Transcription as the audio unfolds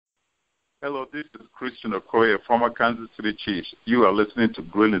Hello, this is Christian Okoye, former Kansas City Chiefs. You are listening to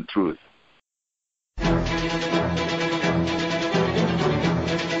Grilling Truth.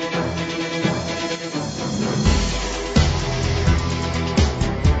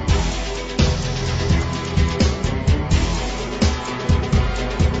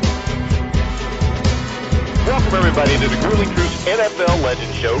 Welcome, everybody, to the Grilling Truth NFL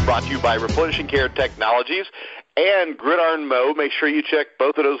Legend Show, brought to you by Replenishing Care Technologies and Gridiron Mo. Make sure you check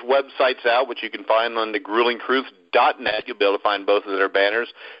both of those websites out, which you can find on the grillingtruth.net. You'll be able to find both of their banners.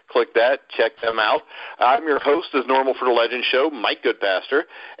 Click that. Check them out. I'm your host, as normal, for the Legend Show, Mike Goodpaster.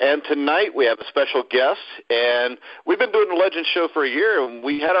 And tonight we have a special guest, and we've been doing the Legend Show for a year, and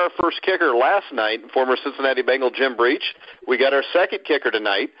we had our first kicker last night, former Cincinnati Bengal Jim Breach. We got our second kicker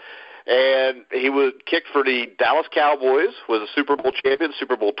tonight. And he kicked for the Dallas Cowboys, was a Super Bowl champion,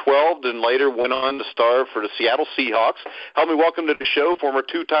 Super Bowl 12, and later went on to star for the Seattle Seahawks. Help me welcome to the show former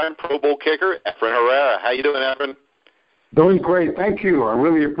two-time Pro Bowl kicker, Efren Herrera. How you doing, Efren? Doing great. Thank you. I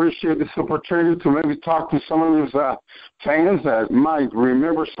really appreciate this opportunity to maybe talk to some of those fans that might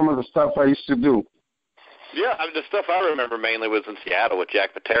remember some of the stuff I used to do. Yeah, I mean, the stuff I remember mainly was in Seattle with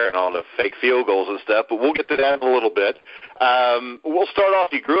Jack Patera and all the fake field goals and stuff, but we'll get to that in a little bit. We'll start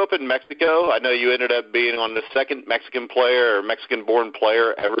off. You grew up in Mexico. I know you ended up being on the second Mexican player or Mexican-born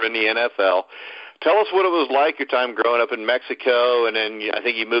player ever in the NFL. Tell us what it was like, your time growing up in Mexico, and then I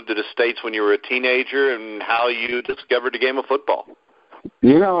think you moved to the States when you were a teenager, and how you discovered the game of football.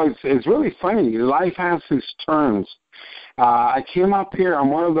 You know, it's really funny. Life has its turns. I came up here. I'm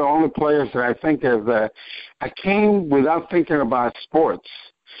one of the only players that I think of I came without thinking about sports.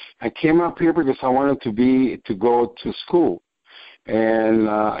 I came up here because I wanted to go to school. And,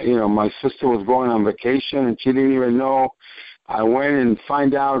 my sister was going on vacation, and she didn't even know. I went and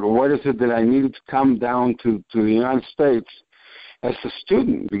find out what is it that I needed to come down to the United States as a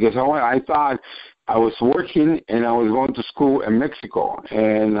student, because I thought I was working and I was going to school in Mexico.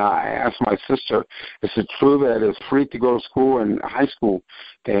 And I asked my sister, is it true that it's free to go to school in high school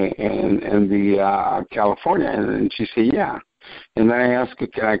in California? And she said, yeah. And then I asked her,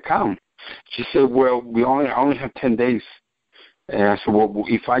 can I come? She said, well, I only have 10 days. And I said, well,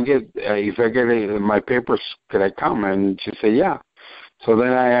 if I get my papers, could I come? And she said, yeah. So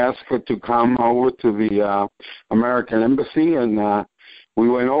then I asked her to come over to the American Embassy, and we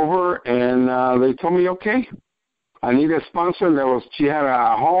went over, and they told me, okay, I need a sponsor. She had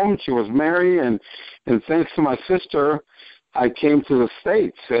a home, she was married, and thanks to my sister, I came to the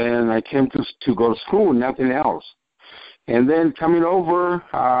States, and I came to go to school, nothing else. And then coming over,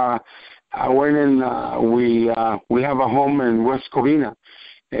 I went and we have a home in West Covina,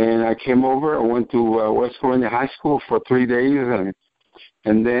 and I came over. I went to West Covina High School for 3 days,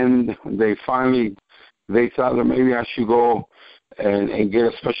 and then they thought that maybe I should go and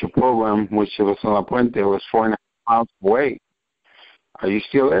get a special program, which was in La Puente. It was 4.5 miles away. Are you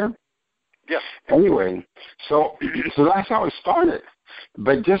still there? Yeah. Anyway, so that's how it started.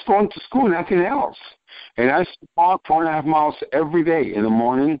 But just going to school, nothing else. And I walked 4.5 miles every day in the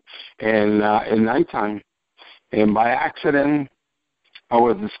morning and at nighttime. And by accident, I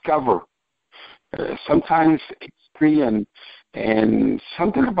was discovered. Sometimes it's free and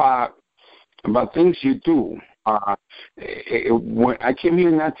something about things you do. When I came here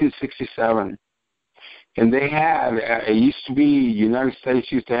in 1967, and they had it used to be United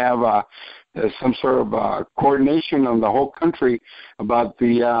States used to have some sort of coordination on the whole country about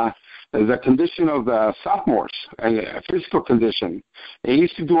the condition of the sophomores and physical condition. They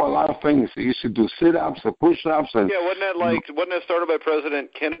used to do a lot of things. They used to do sit-ups and push-ups. And yeah, wasn't that started by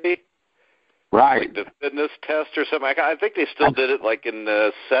President Kennedy? Right. Like the fitness test or something. I think they still did it like in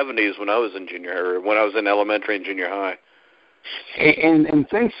the 70s when I was in elementary and junior high. And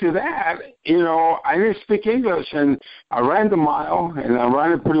thanks to that, I didn't speak English, and I ran the mile, and I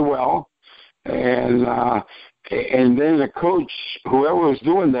ran it pretty well. And then the coach, whoever was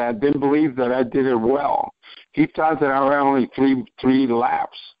doing that, didn't believe that I did it well. He thought that I ran only three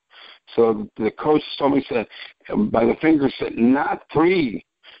laps. So the coach told me, said, by the finger, said, not 3.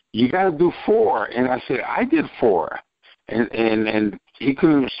 You got to do 4. And I said, I did 4. And he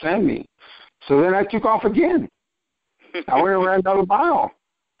couldn't understand me. So then I took off again. I went and ran another mile.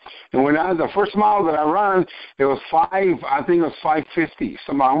 And when the first mile that I ran, it was 5:50,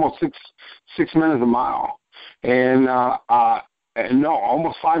 almost 6 minutes a mile. And no,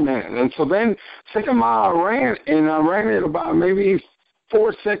 almost 5 minutes. And so then second mile I ran it about maybe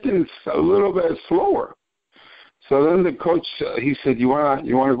 4 seconds, a little bit slower. So then the coach, he said, you want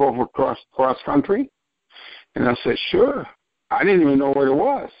to go for cross country? And I said, sure. I didn't even know what it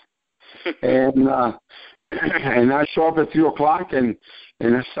was. And and I show up at 3 o'clock, and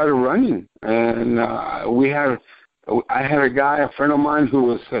I started running. And I had a guy, a friend of mine, who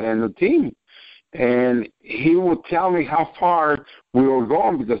was in the team, and he would tell me how far we were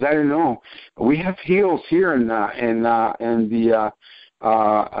going because I didn't know. We have hills here in the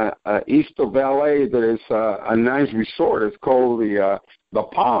east of LA. There is a nice resort. It's called the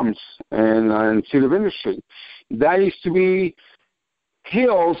Palms in City of Industry. That used to be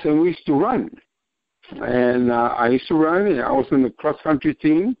hills, and we used to run. And I used to run, and I was in the cross-country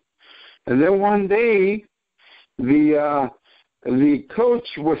team. And then one day, the coach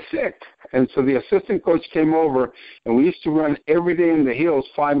was sick, and so the assistant coach came over, and we used to run every day in the hills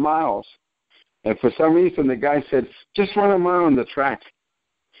 5 miles. And for some reason, the guy said, just run a mile on the track.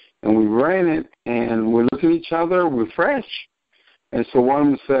 And we ran it, and we looked at each other, we're fresh. And so one of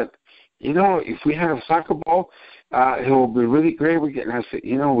them said, if we had a soccer ball, it would be really great. And I said,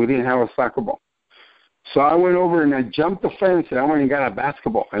 we didn't have a soccer ball. So I went over and I jumped the fence, and I went and got a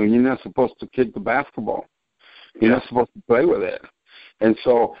basketball. I mean, you're not supposed to kick the basketball. You're not supposed to play with it. And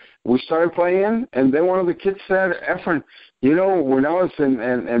so we started playing, and then one of the kids said, Efren, when I was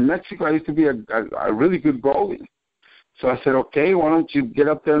in Mexico, I used to be a really good goalie. So I said, okay, why don't you get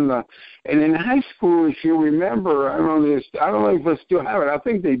up there and in high school, if you remember, I don't know if they still have it. I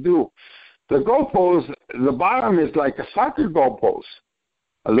think they do. The goalpost, the bottom is like a soccer goalpost,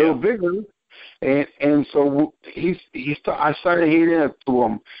 a little bigger. And so I started hitting it to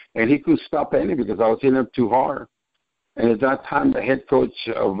him, and he couldn't stop hitting because I was hitting it too hard. And at that time, the head coach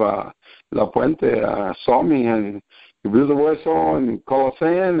of La Puente saw me, and he blew the whistle and called us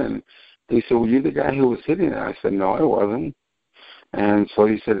in, and he said, were you the guy who was hitting it? I said, no, I wasn't. And so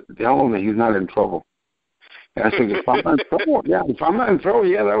he said, tell him that he's not in trouble. And I said, if I'm not in trouble, if I'm not in trouble,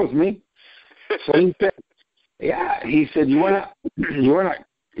 that was me. So he said, he said, you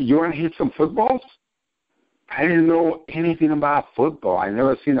wanna hit some footballs? I didn't know anything about football. I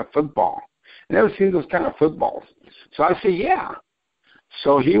never seen a football. I never seen those kind of footballs. So I said, yeah.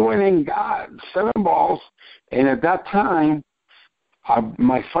 So he went and got 7 balls, and at that time,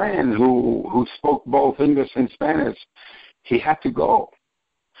 my friend who spoke both English and Spanish, he had to go.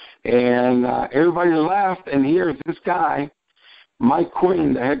 And everybody left, and here's this guy, Mike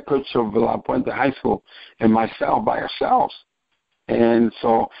Quinn, the head coach of La Puente High School, and myself by ourselves. And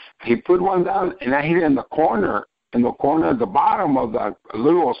so he put one down, and I hit it in the corner at the bottom of the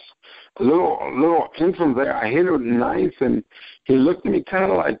little entrance there. I hit it nice, and he looked at me kind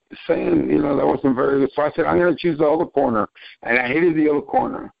of like saying, that wasn't very good. So I said, I'm going to choose the other corner, and I hit it the other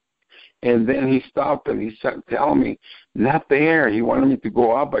corner. And then he stopped, and he started telling me, not there. He wanted me to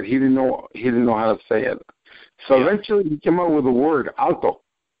go up, but he didn't know how to say it. So eventually he came up with the word alto.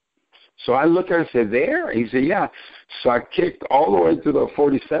 So I looked at it and said, there? He said, yeah. So I kicked all the way to the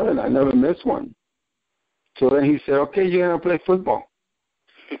 47. I never missed one. So then he said, okay, you're going to play football.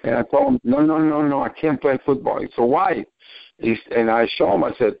 And I told him, no, I can't play football. He said, why? And I showed him,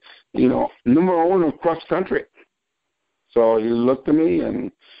 I said, number 1 in cross country. So he looked at me,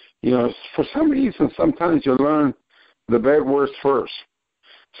 and, for some reason, sometimes you learn the bad words first.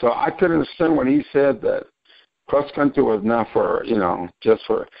 So I couldn't understand when he said that cross country was not for,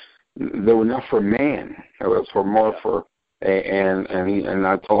 they were not for men. It was for more for, and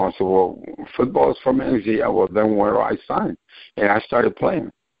I told him, I said, well, football is for men. He said, yeah, well, then where do I sign? And I started playing.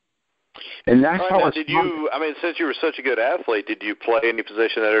 And that's how did you, since you were such a good athlete, did you play any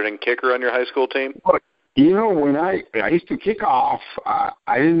position other than kicker on your high school team? When I used to kick off,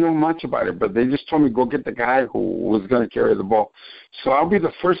 I didn't know much about it, but they just told me, go get the guy who was going to carry the ball. So I'll be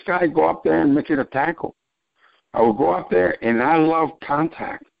the first guy to go up there and make it a tackle. I would go up there, and I love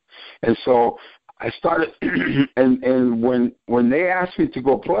contact. And so I started, and when they asked me to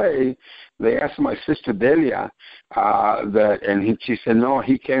go play, they asked my sister Delia she said, no,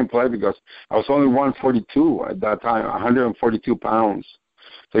 he can't play because I was only 142 at that time, 142 pounds.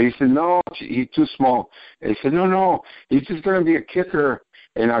 So he said, no, he's too small. And he said, no, he's just going to be a kicker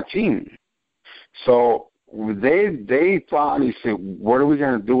in our team. So they thought, he said, what are we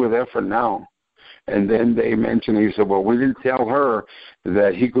going to do with Efren now? And then they mentioned, he said, well, we didn't tell her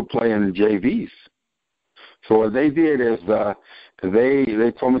that he could play in the JVs. So what they did is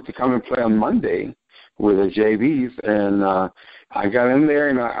they told me to come and play on Monday with the JVs, and I got in there,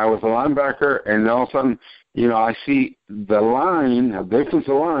 and I was a linebacker, and all of a sudden, I see the line, a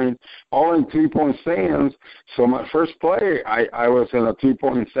defensive line, all in 3-point stands. So my first play, I was in a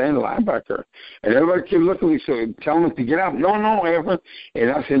 3-point stand linebacker. And everybody kept looking at me, so telling me to get up. No, Evan.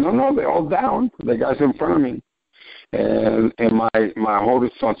 And I said, no, they're all down. The guys in front of me. And my whole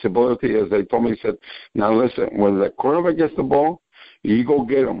responsibility is they told me, he said, now listen, when the quarterback gets the ball, you go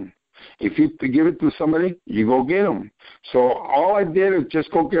get him. If you give it to somebody, you go get them. So all I did is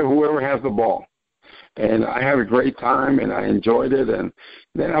just go get whoever has the ball. And I had a great time, and I enjoyed it. And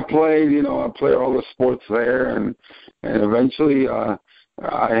then I played, I played all the sports there, and eventually I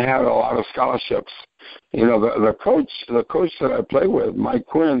had a lot of scholarships. The coach that I played with, Mike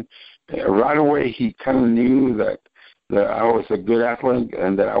Quinn, right away he kind of knew that I was a good athlete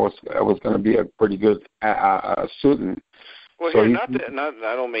and that I was going to be a pretty good student. Well, so here,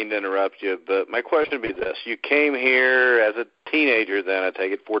 I don't mean to interrupt you, but my question would be this. You came here as a teenager then, I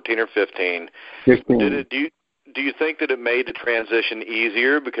take it 14 or 15. 15. Do you think that it made the transition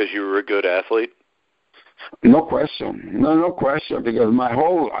easier because you were a good athlete? No question. No question, because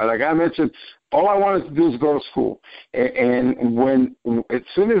like I mentioned, all I wanted to do is go to school. And as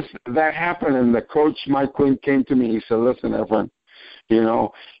soon as that happened and the coach, Mike Quinn, came to me, he said, listen, Efren,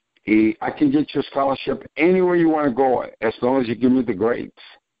 I can get you a scholarship anywhere you want to go as long as you give me the grades.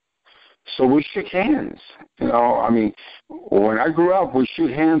 So we shook hands. When I grew up, we shook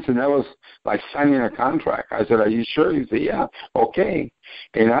hands, and that was like signing a contract. I said, are you sure? He said, yeah, okay.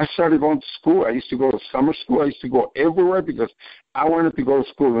 And I started going to school. I used to go to summer school. I used to go everywhere because I wanted to go to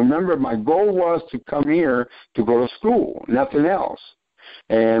school. Remember, my goal was to come here to go to school, nothing else.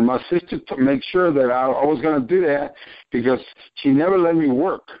 And my sister made sure that I was going to do that because she never let me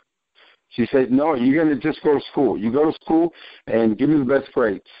work. She said, no, you're going to just go to school. You go to school and give me the best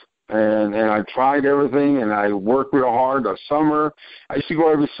grades. And I tried everything, and I worked real hard. The summer, I used to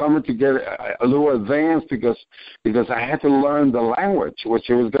go every summer to get a little advanced because I had to learn the language, which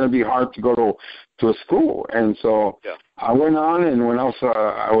it was going to be hard to go to a school. And so I went on, and when I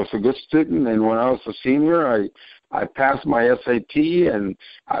was a good student, and when I was a senior, I passed my SAT, and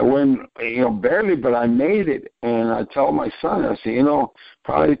I went, barely, but I made it. And I tell my son, I say,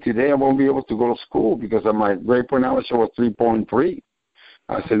 probably today I won't be able to go to school because of my grade point average was 3.3.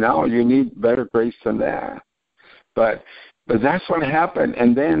 I said, no, you need better grades than that. But that's what happened.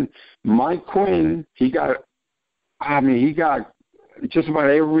 And then Mike Quinn, he got just about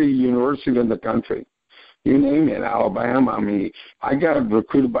every university in the country. You name it, Alabama. I got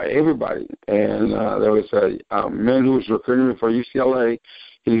recruited by everybody. And there was a man who was recruiting me for UCLA.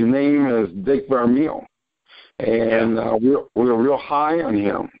 His name is Dick Vermeil. And we were real high on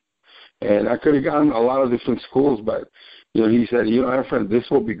him. And I could have gone a lot of different schools, but he said, Efren, this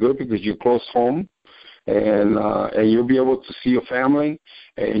will be good because you're close home, and you'll be able to see your family,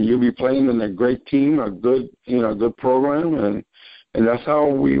 and you'll be playing in a great team, a good program, and that's how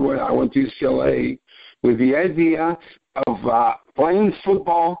I went to UCLA with the idea of playing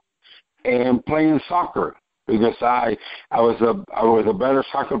football and playing soccer because I was a better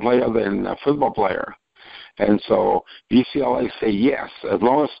soccer player than a football player, and so UCLA said yes, as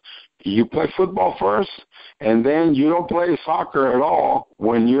long as you play football first, and then you don't play soccer at all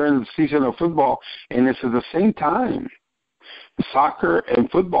when you're in the season of football, and it's at the same time, soccer and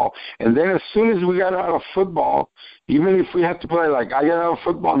football. And then as soon as we got out of football, even if we had to play, like I got out of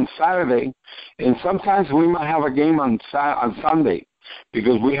football on Saturday, and sometimes we might have a game on Sunday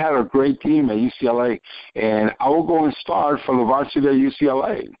because we had a great team at UCLA, and I will go and start for the varsity at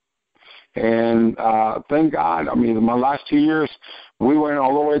UCLA. And thank God, my last 2 years, we went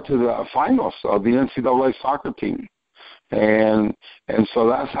all the way to the finals of the NCAA soccer team. And so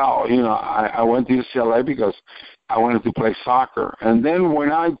that's how, I went to UCLA because I wanted to play soccer. And then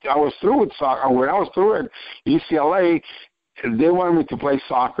when I was through with soccer, when I was through at UCLA, they wanted me to play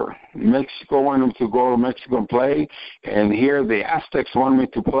soccer. Mexico wanted me to go to Mexico and play, and here the Aztecs wanted me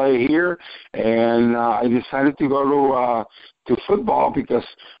to play here, and I decided to go to football because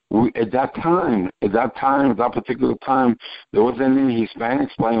at that particular time, there wasn't any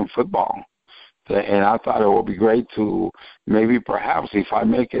Hispanics playing football. And I thought it would be great to maybe perhaps if I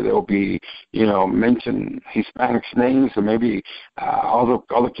make it, it'll be, mention Hispanics' names, and maybe all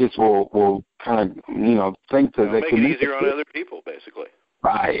the kids will kind of, think that they can make it easier on other people, basically.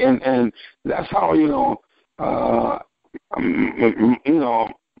 Right, and that's how,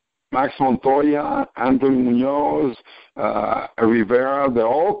 Max Montoya, Anthony Munoz, Rivera, they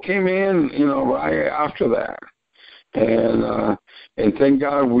all came in, right after that. And thank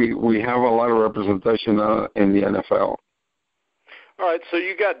God we have a lot of representation in the NFL. All right, so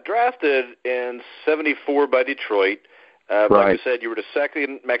you got drafted in '74 by Detroit. Right. Like you said, you were the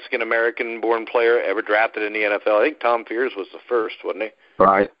second Mexican-American-born player ever drafted in the NFL. I think Tom Fears was the first, wasn't he?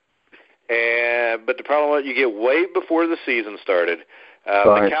 Right. But the problem was you get waived before the season started.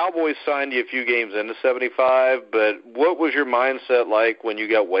 Right. The Cowboys signed you a few games into '75, but what was your mindset like when you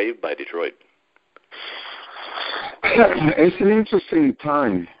got waived by Detroit? It's an interesting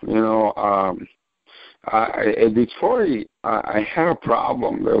time, At Detroit, I had a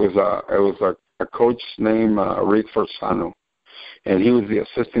problem. There was a coach named Rick Forsano, and he was the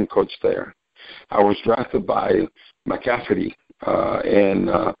assistant coach there. I was drafted by McCaffrey, and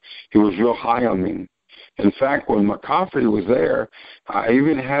he was real high on me. In fact, when McCaffrey was there, I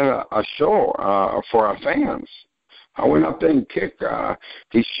even had a show for our fans. I went up there and kicked.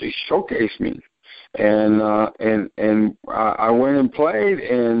 He showcased me, and I went and played,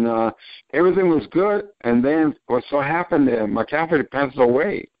 and everything was good. And then what so happened? McCaffrey passed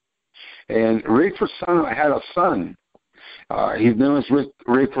away, and Rick Forsano had a son. His name was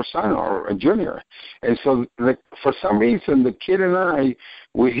Rick Forsano, Jr. And so for some reason, the kid and I,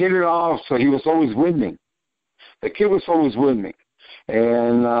 we hit it off, so he was always with me. The kid was always with me.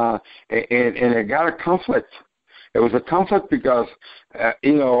 And it got a conflict. It was a conflict because,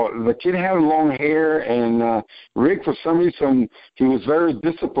 the kid had long hair, and Rick, for some reason, he was very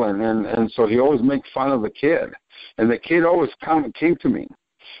disciplined, and so he always made fun of the kid. And the kid always came to me.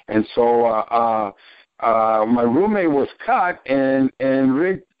 And so my roommate was cut, and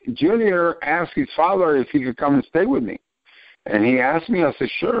Rick Jr. asked his father if he could come and stay with me. And he asked me, I said,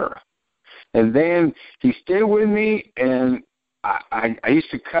 sure. And then he stayed with me, and I used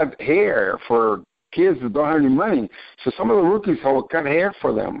to cut hair for kids that don't have any money. So some of the rookies, I would cut hair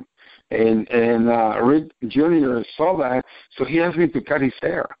for them. And Rick Jr. saw that, so he asked me to cut his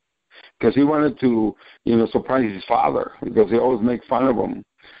hair because he wanted to, surprise his father because he always make fun of him.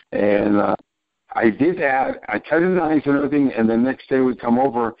 And I did that. I cut his eyes and everything, and the next day we come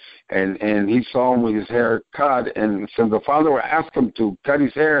over, and he saw him with his hair cut, and so the father asked him to cut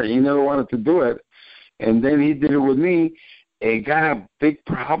his hair. He never wanted to do it, and then he did it with me. It got a big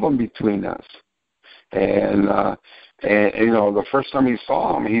problem between us. And the first time he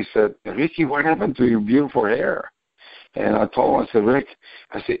saw him, he said, Ricky, what happened to your beautiful hair? And I told him, I said, Rick,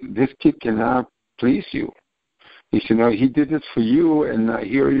 this kid cannot please you. He said, no, he did this for you, and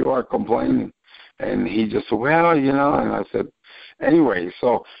here you are complaining. And he just said, well, and I said, anyway,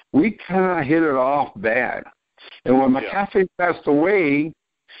 so we kind of hit it off bad. And when McCaffrey passed away,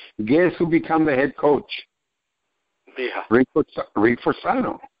 guess who became the head coach? Yeah. Rick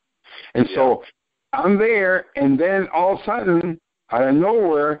Forsano. And so I'm there, and then all of a sudden, out of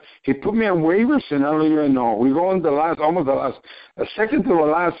nowhere, he put me on waivers, and I don't even know. We go on a second to the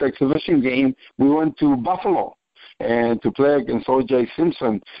last exhibition game, we went to Buffalo and to play against O.J.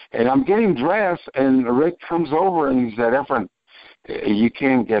 Simpson. And I'm getting dressed, and Rick comes over, and he said, Efren, you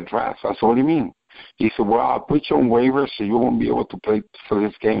can't get dressed. I said, what do you mean? He said, well, I'll put you on waivers so you won't be able to play for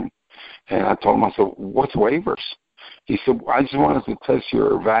this game. And I told him, I said, what's waivers? He said, I just wanted to test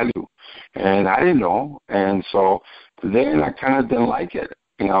your value. And I didn't know. And so then I kind of didn't like it,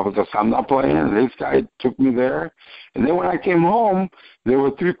 because I'm not playing. This guy took me there. And then when I came home, there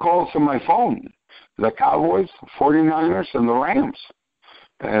were 3 calls on my phone. The Cowboys, 49ers, and the Rams.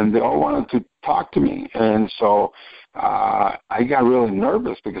 And they all wanted to talk to me. And so I got really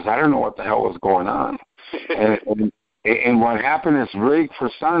nervous because I didn't know what the hell was going on. and what happened is Rick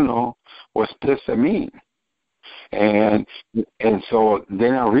Forsano was pissed at me. And so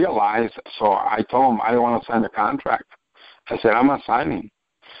then I realized, so I told him I don't want to sign the contract. I said, I'm not signing.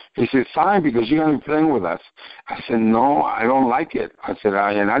 He said, sign because you're going to be playing with us. I said, no, I don't like it. I said,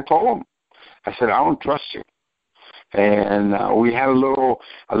 and I told him, I said, I don't trust you. And we had a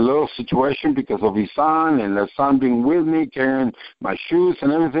little situation because of his son and the son being with me, carrying my shoes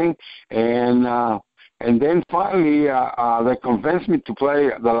and everything. And then finally they convinced me to play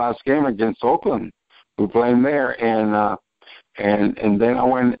the last game against Oakland. We were playing there, and then I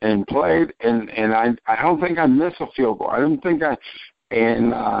went and played, and I don't think I missed a field goal. I didn't think I,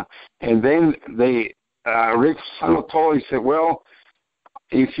 and then Rick Sanatoli said, well,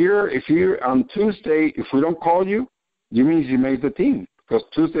 if you're on Tuesday, if we don't call you, you means you made the team because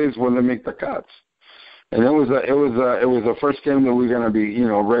Tuesday is when they make the cuts. And it was the first game that we're going to be,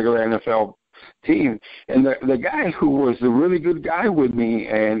 regular NFL team. And the guy who was a really good guy with me,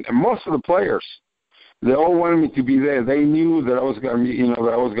 and most of the players, they all wanted me to be there. They knew that I was going to be,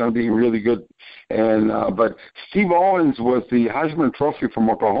 that I was going to be really good. And but Steve Owens was the Heisman Trophy from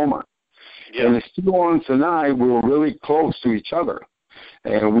Oklahoma. Yeah. And Steve Owens and I, we were really close to each other.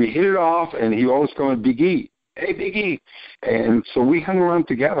 And we hit it off, and he always called Big E. Hey, Big E. And so we hung around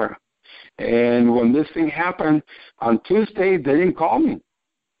together. And when this thing happened on Tuesday, they didn't call me.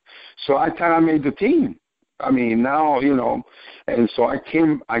 So I thought I made the team. I mean, now, and so I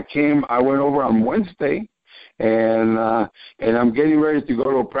went over on Wednesday, and I'm getting ready to go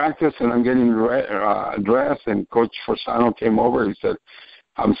to a practice, and I'm getting dressed, and Coach Forsano came over. He said,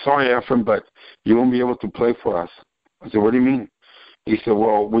 I'm sorry, Efren, but you won't be able to play for us. I said, what do you mean? He said,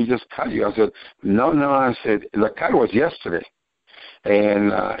 well, we just cut you. I said, no. I said, the cut was yesterday.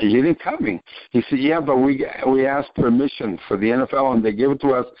 And you didn't cut me. He said, yeah, but we asked permission for the NFL, and they gave it to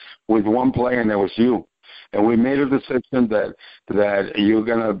us with one player, and that was you. And we made a decision that you're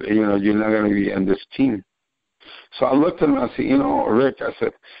not gonna be in this team. So I looked at him and I said, Rick, I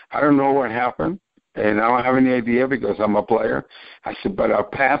said, I don't know what happened, and I don't have any idea because I'm a player. I said, but our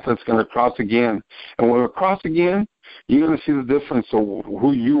path is going to cross again. And when we cross again, you're going to see the difference of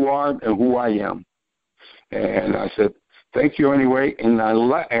who you are and who I am. And I said, thank you anyway. And I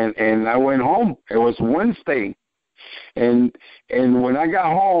went home. It was Wednesday. And when I got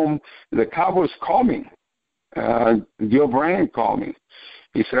home, the Cowboys called me. Gil Brand called me.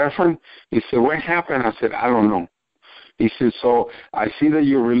 He said, Efren, he said, what happened? I said, I don't know. He said, so I see that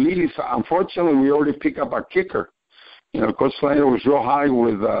you're released. Unfortunately, we already picked up our kicker. Coach Slater was real high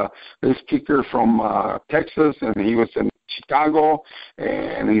with this kicker from Texas, and he was in Chicago.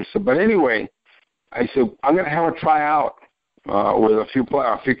 And he said, but anyway, I said, I'm going to have a tryout with a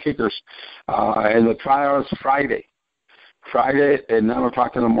few kickers. And the tryout is Friday at 9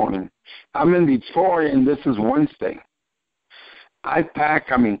 o'clock in the morning. I'm in Detroit, and this is Wednesday. I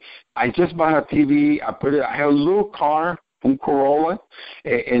just bought a TV. I had a little car, a Corolla,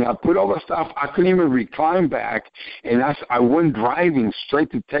 and I put all the stuff. I couldn't even recline back, and I went driving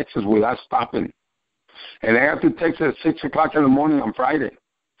straight to Texas without stopping. And I got to Texas at 6 o'clock in the morning on Friday.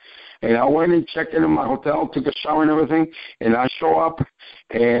 And I went and checked into my hotel, took a shower and everything, and I show up,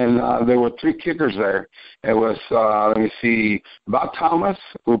 and there were 3 kickers there. It was, Bob Thomas,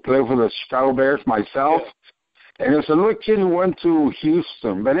 who played for the Chicago Bears, myself, and there's another kid who went to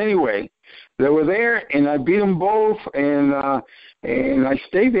Houston. But anyway, they were there, and I beat them both, and I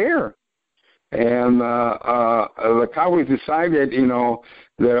stayed there. And the Cowboys decided,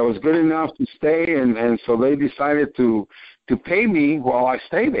 that I was good enough to stay, and so they decided to pay me while I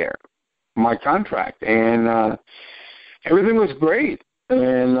stay there, my contract. And everything was great.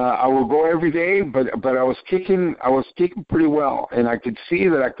 And I would go every day, but I was kicking pretty well, and I could see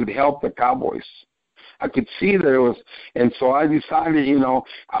that I could help the Cowboys. I could see that it was, and so I decided,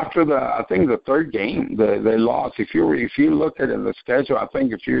 after I think the third game, they lost. If you look at it in the schedule, I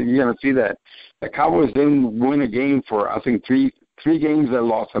think you're going to see that the Cowboys didn't win a game for, I think, three games they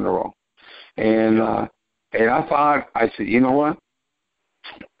lost in a row. And I thought, I said, you know what?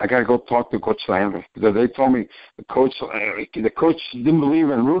 I got to go talk to Coach Landry, because they told me the coach didn't believe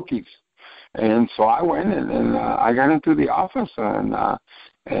in rookies. And so I went and I got into the office,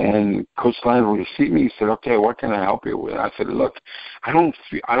 and Coach Landry received me. He said, okay, what can I help you with? I said, look, I don't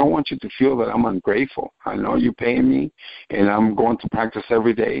want you to feel that I'm ungrateful. I know you're paying me, and I'm going to practice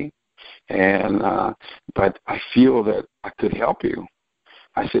every day, but I feel that I could help you.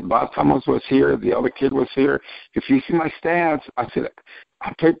 I said, Bob Thomas was here. The other kid was here. If you see my stats, I said,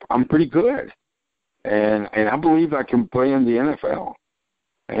 I'm pretty good. And I believe I can play in the NFL.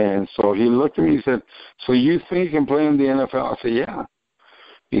 And so he looked at me and said, so you think you can play in the NFL? I said, yeah.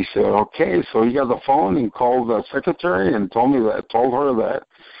 He said, okay. So he got the phone and called the secretary and told her that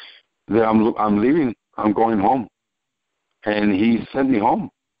I'm leaving. I'm going home. And he sent me home.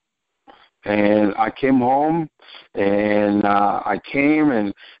 And I came home, and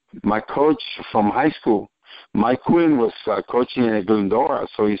and my coach from high school, Mike Quinn, was coaching at Glendora.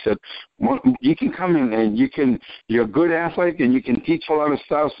 So he said, well, you can come in and you're a good athlete and you can teach a lot of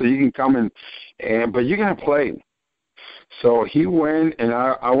stuff, so you can come in, but you're going to play. So he went, and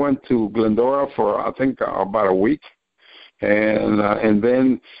I went to Glendora for, I think, about a week. And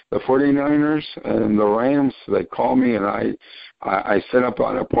then the 49ers and the Rams, they called me, and I set up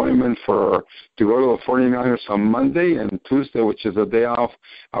an appointment to go to the 49ers on Monday, and Tuesday, which is a day off,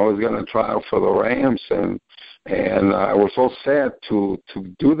 I was going to try out for the Rams, and I was so sad to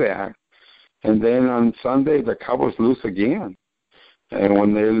do that. And then on Sunday, the Cowboys lose again. And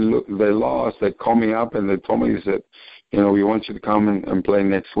when they lost, they called me up and they told me, they said, we want you to come and play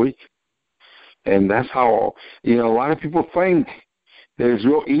next week. And that's how, a lot of people think that it's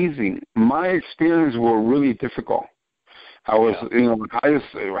real easy. My experience were really difficult. I was,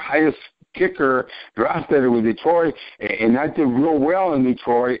 highest kicker drafted with Detroit, and I did real well in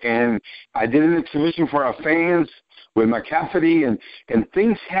Detroit. And I did an exhibition for our fans with McCafferty, and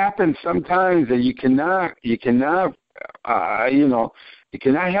things happen sometimes that you cannot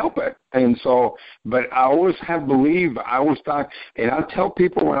help it. And so, but I always have believed, I always thought, and I tell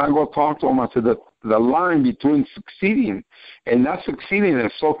people when I go talk to them, I said the line between succeeding and not succeeding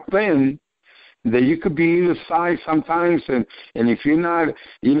is so thin that you could be either side sometimes, and if you're not,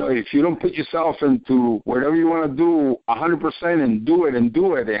 if you don't put yourself into whatever you want to do 100% and do it and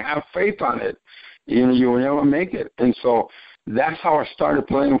have faith on it, you will never make it. And so that's how I started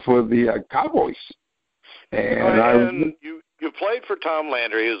playing for the Cowboys. And you played for Tom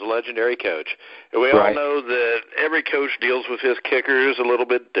Landry, who's a legendary coach. And we all know that every coach deals with his kickers a little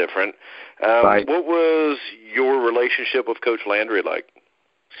bit different. What was your relationship with Coach Landry like?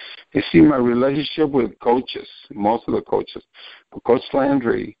 You see, my relationship with coaches, most of the coaches, Coach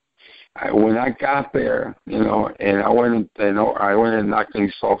Landry, when I got there, and I went and knocked on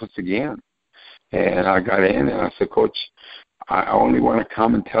his office again. And I got in and I said, Coach, I only want to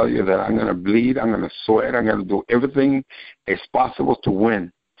come and tell you that I'm going to bleed, I'm going to sweat, I'm going to do everything as possible to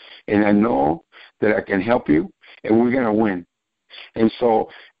win. And I know that I can help you, and we're going to win. And so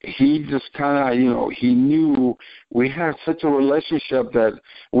he just kind of, he knew we had such a relationship that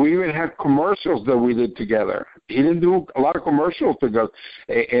we even had commercials that we did together. He didn't do a lot of commercials together,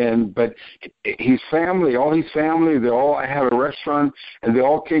 but his family, all his family, I had a restaurant, and they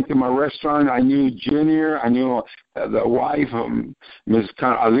all came to my restaurant. I knew Junior, I knew the wife, Ms.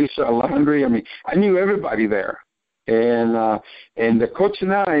 Alicia Landry. I mean, I knew everybody there. And the coach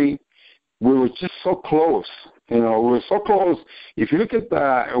and I, we were just so close. We were so close. If you look at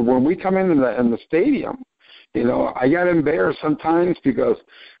when we come in the stadium, I got embarrassed sometimes because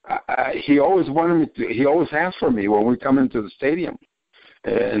he always he always asked for me when we come into the stadium.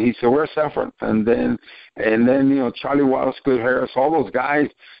 And he said, "Where's Efren?" And then Charlie Wallace, Good Harris, all those guys,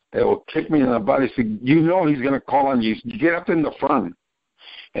 they will kick me in the butt. He said, he's going to call on you. Get up in the front.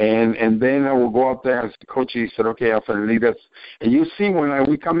 And then I will go up there as the coach. He said, "Okay, Efren, lead us." And you see, when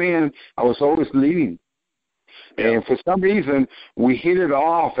we come in, I was always leading. Yeah. And for some reason, we hit it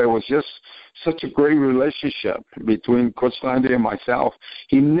off. It was just such a great relationship between Coach Landry and myself.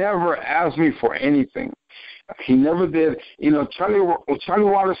 He never asked me for anything. He never did. Charlie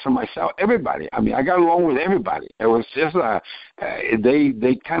Waters and myself, everybody. I mean, I got along with everybody. It was just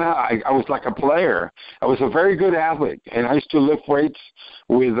they kind of. I was like a player. I was a very good athlete, and I used to lift weights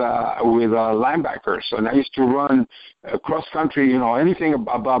with linebackers, and I used to run cross country. Anything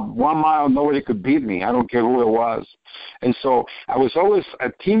about 1 mile, nobody could beat me. I don't care who it was, and so I was always a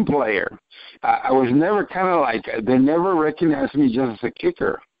team player. I was never kind of like they never recognized me just as a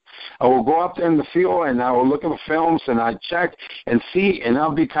kicker. I will go up there in the field and I will look at the films and I check and see, and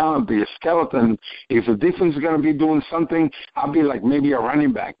I'll be kind of the skeleton. If the defense is going to be doing something, I'll be like maybe a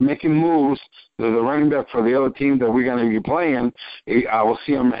running back making moves. The running back for the other team that we're going to be playing, I will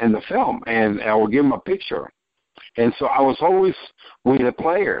see him in the film and I will give him a picture. And so I was always with the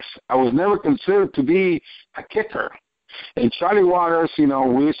players. I was never considered to be a kicker. And Charlie Waters, we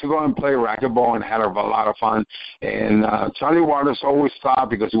used to go and play racquetball and had a lot of fun. And Charlie Waters always thought,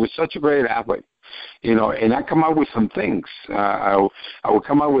 because he was such a great athlete, and I come up with some things. I would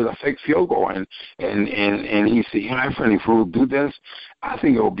come up with a fake field goal, and he said, Efren, if we would do this, I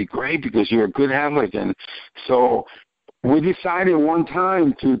think it would be great because you're a good athlete. And so we decided one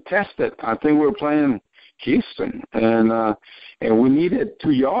time to test it. I think we were playing Houston, and we needed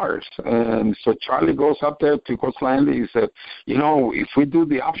 2 yards. And so Charlie goes up there to Coach Landry. He said, if we do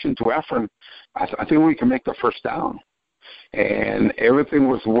the option to Efren, I think we can make the first down. And everything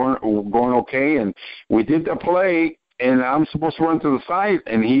was going okay, and we did the play, and I'm supposed to run to the side,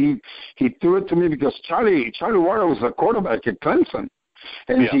 and he threw it to me because Charlie Warner was a quarterback at Clemson.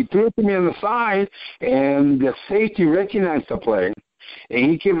 And he threw it to me on the side, and the safety recognized the play.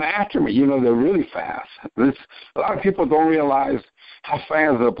 And he came after me. They're really fast. A lot of people don't realize how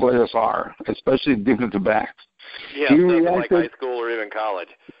fast the players are, especially defensive backs. Yeah, nothing like high school or even college.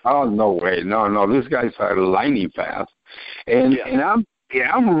 Oh, no way. No. These guys are lightning fast. And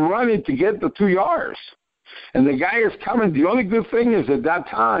I'm running to get the 2 yards. And the guy is coming. The only good thing is at that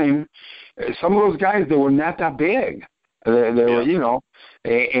time, some of those guys, they were not that big. They were,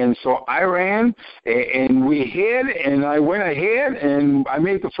 and so I ran, and we hit, and I went ahead, and I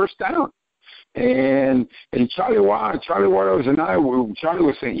made the first down. And Charlie Waters and Charlie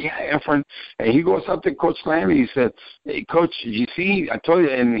was saying, yeah, Efren. And he goes up to Coach Landry. He said, hey, Coach, you see, I told you.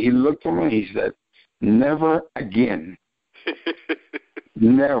 And he looked at me, and he said, never again.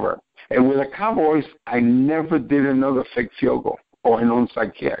 Never. And with the Cowboys, I never did another fake field goal or an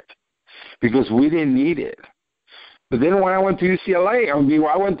onside kick because we didn't need it. But then when I went to UCLA,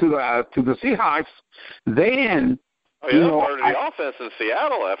 I went to the Seahawks. Then, part of the offense in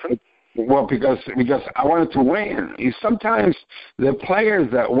Seattle, Efren. Well, because I wanted to win. Sometimes the players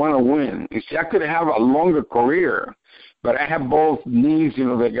that want to win. You see, I could have a longer career, but I have both knees.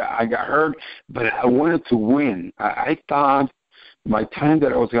 I got hurt, but I wanted to win. I thought my time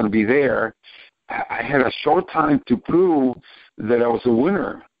that I was going to be there, I had a short time to prove that I was a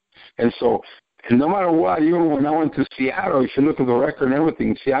winner, and so And no matter what, even when I went to Seattle, if you look at the record and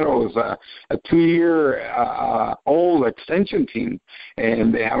everything, Seattle was a 2-year old extension team,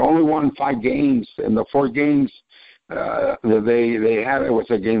 and they had only won 5 games, and the 4 games that they had, it was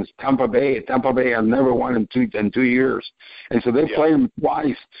against Tampa Bay. Tampa Bay had never won in 2 years, and so they played them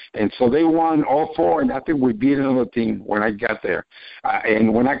twice, and so they won all 4. And I think we beat another team when I got there.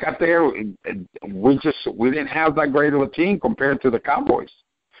 And when I got there, we didn't have that great of a team compared to the Cowboys.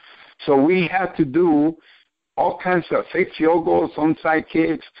 So we had to do all kinds of fake field goals, onside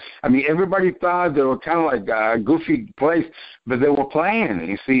kicks. I mean, everybody thought they were kind of like goofy plays, but they were playing.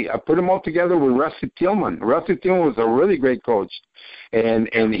 You see, I put them all together with Rusty Tillman. Rusty Tillman was a really great coach, and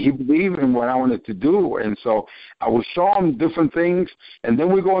he believed in what I wanted to do. And so I would show them different things, and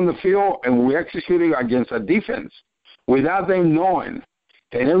then we go on the field, and we executed against a defense without them knowing.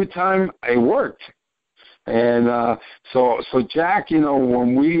 And every time it worked. And so Jack,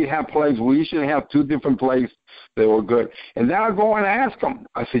 when we have plays, we usually have 2 different plays that were good. And then I go and ask him.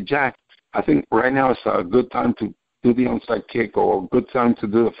 I said, Jack, I think right now it's a good time to do the onside kick or a good time to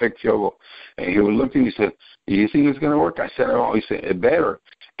do the fake field goal. And he would look at me and he said, you think it's going to work? I said, oh. He said, it better.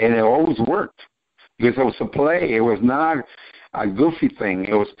 And it always worked because it was a play. It was not a goofy thing.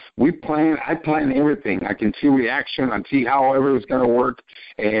 It was I planned everything. I can see reaction. I see how everything's going to work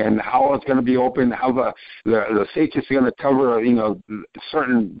and how it's going to be open, how the safety is going to cover,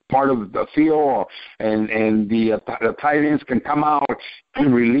 certain part of the field, and the tight ends can come out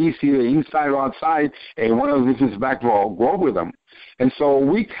and release either inside or outside, and one of the defensive back will go with them. And so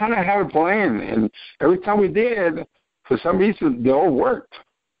we kind of had a plan, and every time we did, for some reason, they all worked.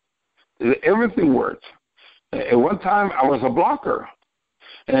 Everything worked. At one time, I was a blocker,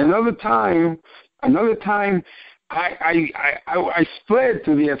 and another time, I split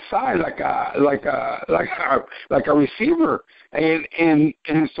to the side like a receiver, and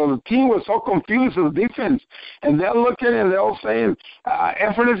so the team was so confused with the defense, and they're looking and they're all saying,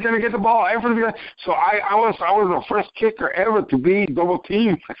 Efren is going to get the ball. So I was the first kicker ever to be double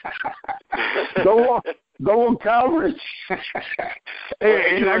team, double coverage.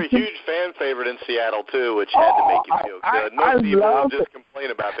 And you were a huge fan favorite in Seattle too, which had to make you feel good. Most people just complain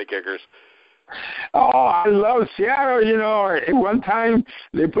about the kickers. Oh, I love Seattle. At one time,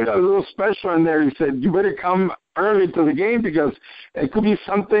 they put a little special in there. He said, you better come early to the game because it could be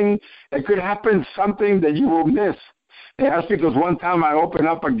something, it could happen, something that you will miss. And that's because one time I opened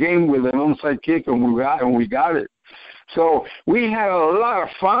up a game with an onside kick, and we got it. So we had a lot of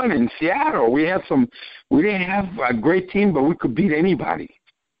fun in Seattle. We didn't have a great team, but we could beat anybody.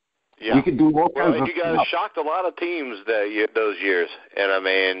 Yeah. We could do all kinds of you guys stuff. shocked a lot of teams those years. And, I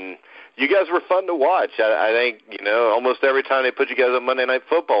mean, you guys were fun to watch. I think, almost every time they put you guys on Monday Night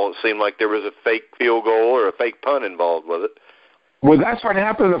Football, it seemed like there was a fake field goal or a fake punt involved with it. Well, that's what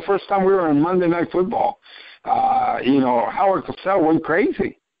happened the first time we were on Monday Night Football. Howard Cosell went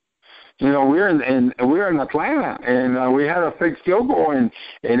crazy. We were in Atlanta, and we had a fake field goal, and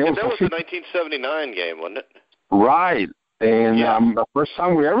it was the 1979 game, wasn't it? Right. And the first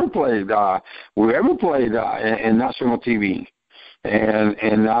time we ever played in national TV, and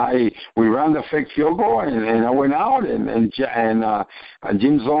we ran the fake field goal, and I went out, and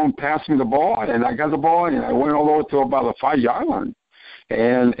Jim Zone passed me the ball, and I got the ball, and I went all the way to about the 5-yard line,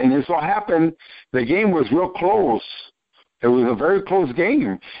 and it so happened the game was real close. It was a very close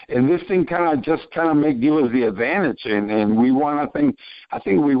game, and this thing give us the advantage, and we won. I think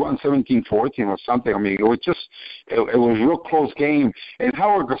we won 17-14 or something. I mean, it was a real close game, and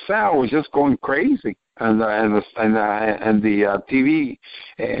Howard Cosell was just going crazy on the TV,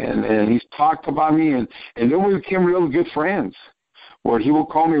 and he's talked about me, and then we became really good friends. Where he would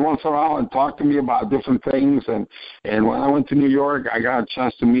call me once in a while and talk to me about different things. And when I went to New York, I got a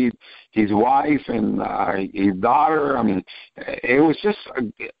chance to meet his wife and his daughter. I mean, it was just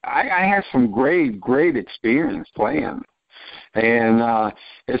I had some great experience playing. And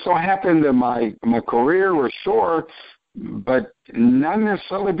it so happened that my career was short, but not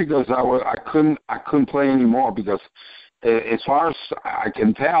necessarily because I couldn't play anymore, because as far as I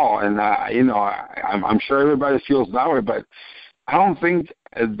can tell, and I'm sure everybody feels that way, but I don't think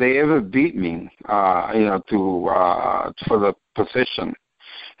they ever beat me, for the position.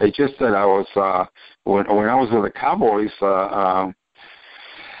 It's just that I was when I was with the Cowboys,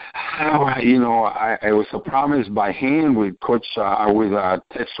 it was a promise by hand with Coach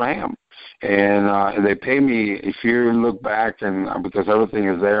Ted Stram, And they pay me, if you look back, and because everything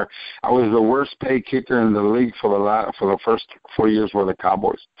is there, I was the worst paid kicker in the league for the first 4 years with the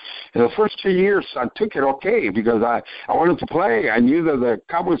Cowboys. In the first 2 years, I took it okay because I wanted to play. I knew that the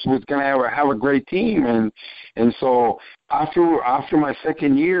Cowboys was going to have a great team, and so after my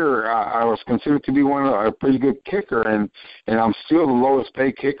second year, I was considered to be a pretty good kicker, and I'm still the lowest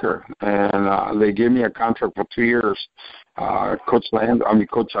paid kicker. And they gave me a contract for 2 years. Coach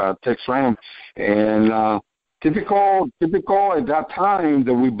Tex Ram, and typical at that time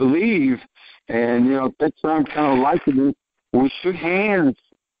that we believe, and Tex Ram kind of liked me. We shook hands,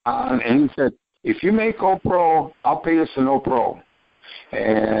 and he said, "If you make All-Pro, I'll pay you as an All-Pro."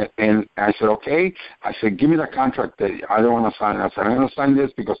 And I said, okay. I said, give me the contract that I don't want to sign. I said, I'm going to sign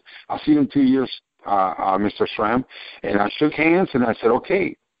this because I'll see you in 2 years, Mr. Schramm. And I shook hands, and I said,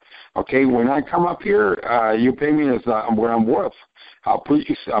 okay, when I come up here, you pay me as what I'm worth. I'll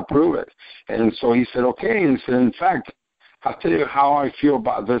prove it. And so he said, okay. And he said, in fact, I'll tell you how I feel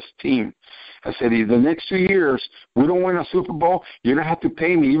about this team. I said, the next 2 years, we don't win a Super Bowl, you don't have to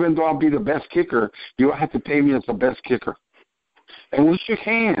pay me. Even though I'll be the best kicker, you don't have to pay me as the best kicker. And we shook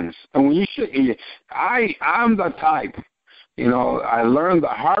hands. And when you shook, I'm the type, I learned the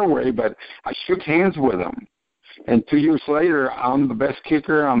hard way, but I shook hands with him. And 2 years later, I'm the best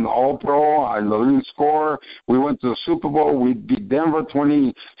kicker. I'm the All-Pro. I'm the leading scorer. We went to the Super Bowl. We beat Denver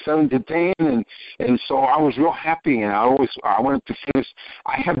 27-10, and so I was real happy. And I wanted to finish.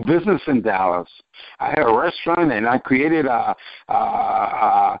 I had business in Dallas. I had a restaurant, and I created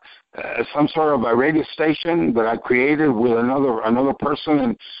some sort of a radio station that I created with another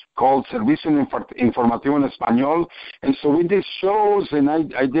person called Servicio Informativo en Español. And so we did shows, and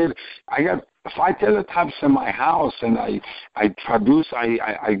I got 5 teletypes in my house, and I produce,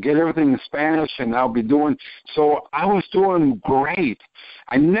 I get everything in Spanish, and I'll be doing, so I was doing great.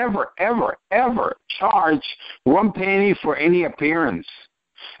 I never, ever, ever charged 1 penny for any appearance.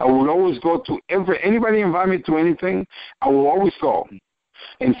 I would always go to anybody invite me to anything, I will always go.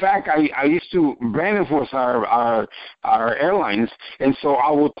 In fact, I used to, Brandon was our airlines, and so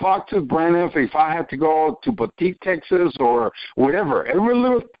I would talk to Brandon if I had to go to Boutique, Texas, or whatever. Every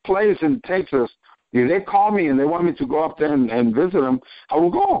little place in Texas, if they call me and they want me to go up there and visit them, I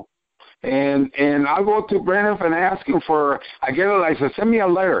will go. And I'll go to Brandon and ask him I get a license, send me a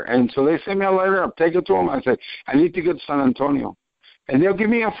letter. And so they send me a letter, I'll take it to them. I say, I need to get to San Antonio. And they'll give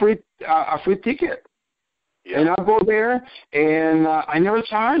me a free ticket. Yeah. And I'll go there, and I never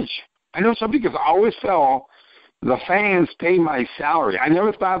charge. Because I always felt the fans pay my salary. I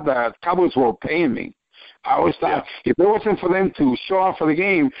never thought the Cowboys were paying me. I always thought if it wasn't for them to show up for the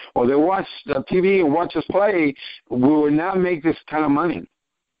game or they watch the TV and watch us play, we would not make this kind of money.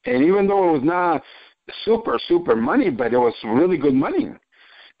 And even though it was not super, super money, but it was really good money.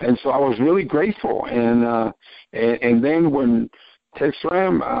 And so I was really grateful. And then when Tex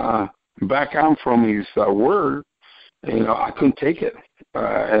Ram back on from his word, I couldn't take it.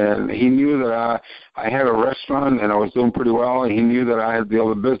 And he knew that I had a restaurant and I was doing pretty well, and he knew that I had the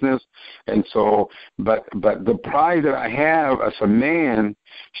other business. And so, but the pride that I have as a man,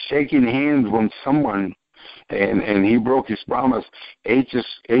 shaking hands with someone, and he broke his promise, it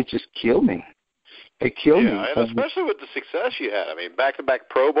just killed me. It killed me. And especially with the success you had. I mean, back-to-back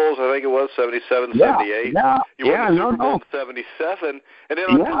Pro Bowls, I think it was, 77, 78. You won the Super Bowl in 77. And then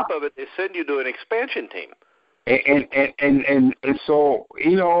on top of it, they send you to an expansion team. And so,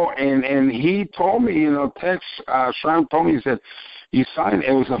 and he told me, Tex Schramm told me, he said, you signed,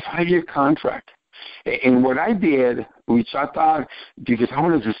 it was a 5-year contract. And what I did, which I thought, because I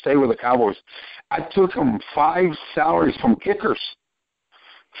wanted to stay with the Cowboys, I took them 5 salaries from kickers.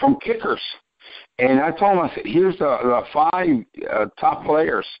 And I told him, I said, here's the 5 top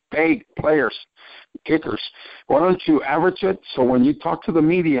players, paid players, kickers. Why don't you average it so when you talk to the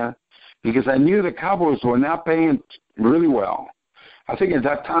media, because I knew the Cowboys were not paying really well. I think at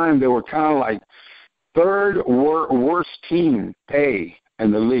that time they were kind of like 3rd worst team pay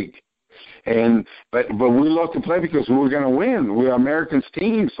in the league. But we loved to play because we were going to win. We're Americans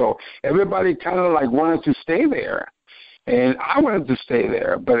team, so everybody kind of like wanted to stay there. And I wanted to stay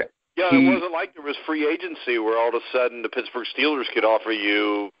there, but it wasn't like there was free agency where all of a sudden the Pittsburgh Steelers could offer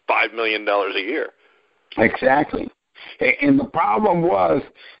you $5 million a year. Exactly. And the problem was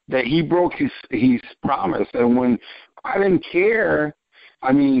that he broke his promise. And when I didn't care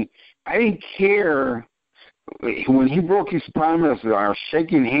when he broke his promise, our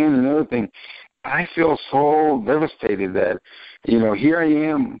shaking hand and everything, I feel so devastated that, here I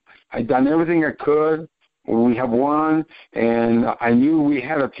am. I've done everything I could. We have won, and I knew we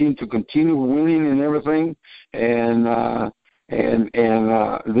had a team to continue winning and everything, and And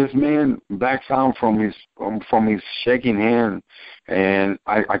this man backs down from his shaking hand, and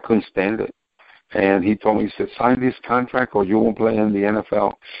I couldn't stand it. And he told me, he said, sign this contract or you won't play in the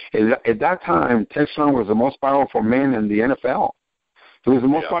NFL. At that time, Ted Stram was the most powerful man in the NFL. He was the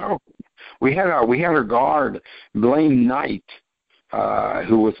most powerful. We had a guard, Blaine Knight,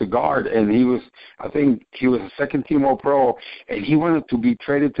 who was a guard, and I think he was a second-team All-Pro, and he wanted to be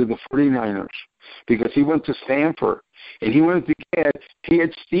traded to the 49ers because he went to Stanford, and he wanted to get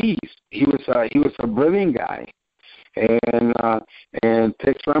PhDs. He was a brilliant guy, and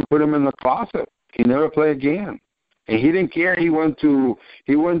Ted Stram put him in the closet. He never played again, and he didn't care. He went to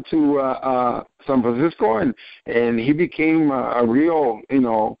San Francisco, and he became a real,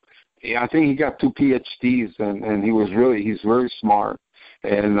 I think he got 2 PhDs, and he's very smart,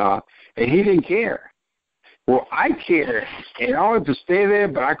 and he didn't care. Well, I cared, and I wanted to stay there,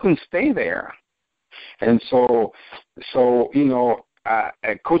 but I couldn't stay there, and so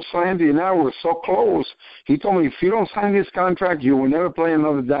Coach Landry and I were so close. He told me, if you don't sign this contract, you will never play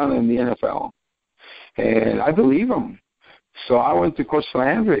another down in the NFL. And I believe him. So I went to Coach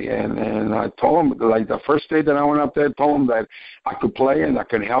Landry, and I told him, like the first day that I went up there, I told him that I could play and I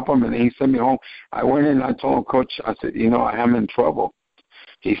could help him, and he sent me home. I went in and I told him, Coach, I said, I am in trouble.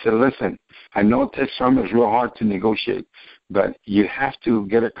 He said, listen, I know Ted Stram is real hard to negotiate, but you have to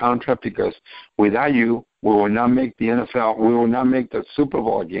get a contract because without you, we will not make the NFL. We will not make the Super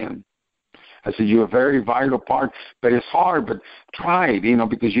Bowl again. I said, you're a very vital part, but it's hard, but try it,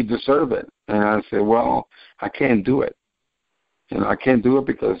 because you deserve it. And I said, well, I can't do it. I can't do it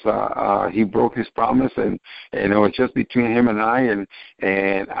because he broke his promise, and it was just between him and I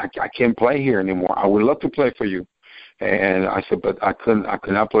I can't play here anymore. I would love to play for you. And I said, but I could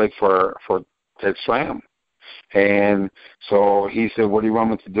not play for Ted Stram. And so he said, what do you want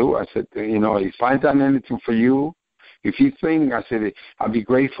me to do? I said, if I've done anything for you, if you think, I said, I'd be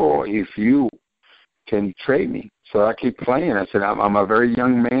grateful if you can trade me. So I keep playing. I said, I'm a very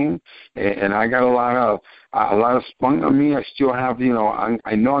young man, and I got a lot of spunk on me. I still have,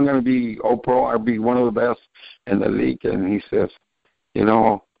 I know I'm going to be All-Pro. I'll be one of the best in the league. And he says,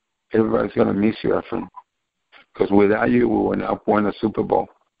 everybody's going to miss you, Efren, because without you, we would not win a Super Bowl.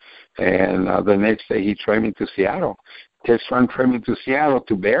 And the next day, he traded me to Seattle. Ted Stram traded me to Seattle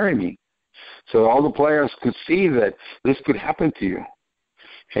to bury me. So all the players could see that this could happen to you.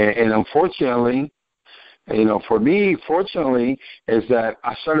 And unfortunately, for me, fortunately, is that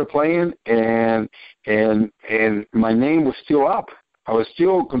I started playing and my name was still up. I was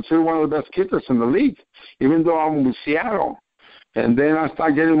still considered one of the best kickers in the league, even though I'm with Seattle. And then I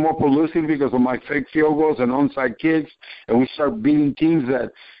started getting more publicity because of my fake field goals and onside kicks, and we started beating teams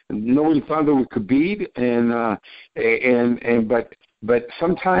that nobody thought that we could beat. But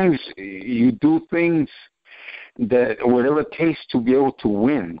sometimes you do things that whatever it takes to be able to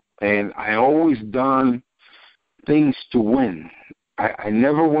win. And I always done things to win. I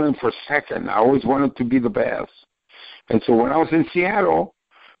never went for second. I always wanted to be the best. And so when I was in Seattle,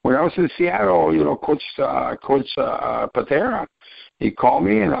 Coach Patera, he called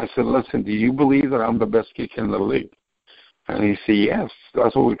me and I said, listen, do you believe that I'm the best kicker in the league? And he said, yes,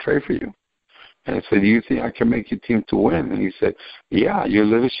 that's what we trade for you. And I said, do you think I can make your team to win? And he said, yeah, your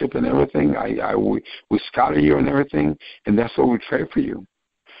leadership and everything. We scouted you and everything, and that's what we trade for you.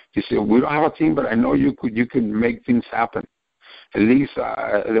 He said, we don't have a team, but I know you could make things happen. At least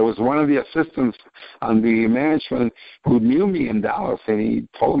there was one of the assistants on the management who knew me in Dallas, and he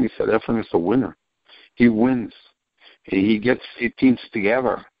told me, he said, Efren is a winner. He wins. He gets teams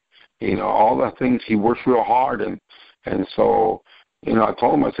together. All the things. He works real hard, and so, I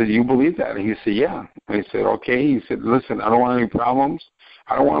told him, I said, you believe that? And he said, yeah. And he said, okay. He said, listen, I don't want any problems.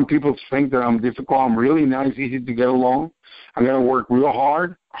 I don't want people to think that I'm difficult. I'm really nice, easy to get along. I'm going to work real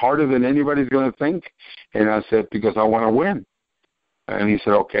hard, harder than anybody's going to think. And I said, because I want to win. And he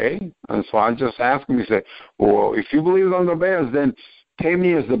said, okay. And so I just asked him, he said, well, if you believe I'm the best, then pay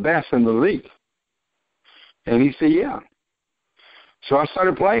me as the best in the league. And he said, yeah. So I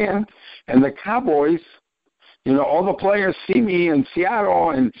started playing, and the Cowboys, all the players see me in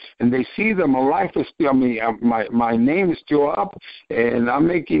Seattle, and they see that my life is still, my name is still up, and I'm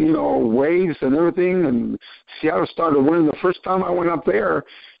making, waves and everything, and Seattle started winning. The first time I went up there,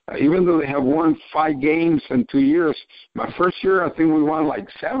 even though they have won 5 games in 2 years, my first year, I think we won like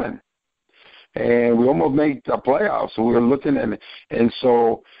 7. And we almost made the playoffs. We were looking at it. And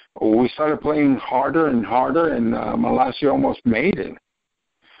so we started playing harder and harder, and my last year almost made it.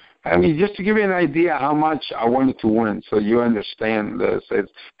 Just to give you an idea how much I wanted to win, so you understand this.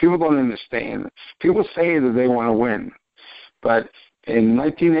 People don't understand. People say that they want to win, but in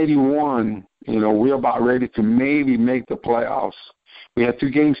 1981, we were about ready to maybe make the playoffs. We had 2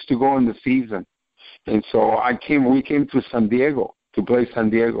 games to go in the season. And so we came to San Diego to play San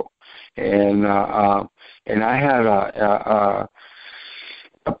Diego. And I had a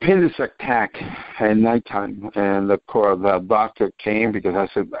appendix attack at nighttime, and the doctor came because I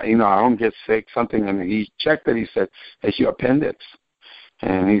said, I don't get sick, something, and he checked it. He said, "It's your appendix."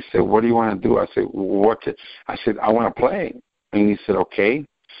 And he said, "What do you want to do?" I said, I said, "I want to play." And he said, "Okay,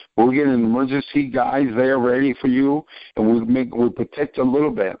 we'll get an emergency guys there ready for you, and we'll protect you a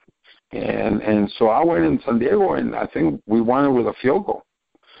little bit." And so I went in San Diego, and I think we won it with a field goal.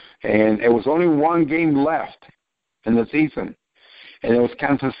 And it was only 1 game left in the season. And it was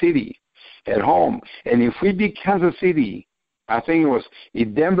Kansas City at home. And if we beat Kansas City, I think it was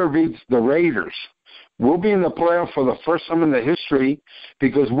if Denver beats the Raiders, we'll be in the playoff for the first time in the history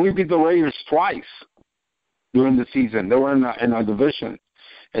because we beat the Raiders twice during the season. They were in our division.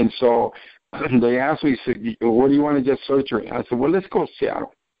 And so they asked me, said, "What do you want to get surgery?" I said, "Well, let's go to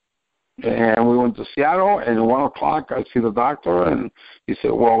Seattle." And we went to Seattle, and at 1 o'clock, I see the doctor, and he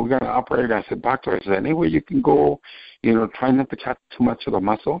said, "Well, we're going to operate." I said, "Doctor, is there any way you can go, try not to cut too much of the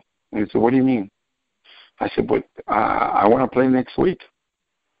muscle?" And he said, "What do you mean?" I said, "But I want to play next week."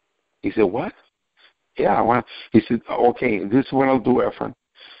 He said, "What?" "Yeah, I want to." He said, "Okay, this is what I'll do, Efren."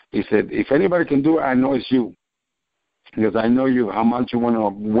 He said, "If anybody can do it, I know it's you. Because I know you, how much you want to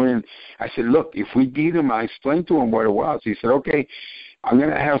win." I said, "Look, if we beat him," I explained to him what it was. He said, "Okay, I'm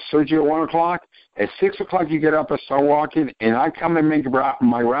going to have surgery at 1 o'clock. At 6 o'clock, you get up and start walking, and I come and make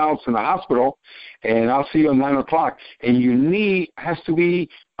my rounds in the hospital, and I'll see you at 9 o'clock. And your knee has to be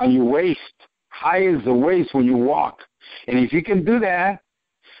on your waist, high as the waist when you walk. And if you can do that,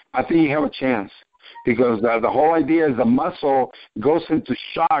 I think you have a chance. Because the whole idea is the muscle goes into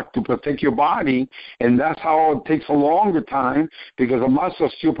shock to protect your body, and that's how it takes a longer time because the muscle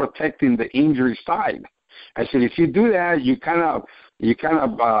is still protecting the injury side." I said, "If you do that,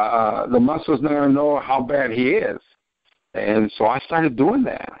 the muscle's not going to know how bad he is." And so I started doing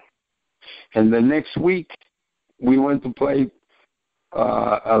that. And the next week, we went to play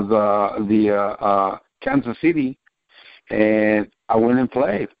Kansas City, and I went and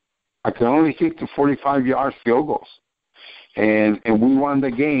played. I could only kick the 45-yard field goals. And we won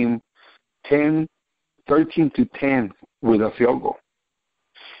the game 13-10 with a field goal.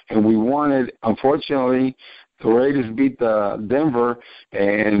 And we won it. Unfortunately, the Raiders beat Denver,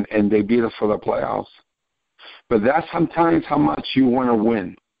 and they beat us for the playoffs. But that's sometimes how much you want to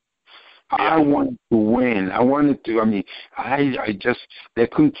win. I wanted to win. I wanted to. I mean, I just they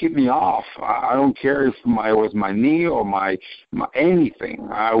couldn't keep me off. I don't care if it was my knee or my anything.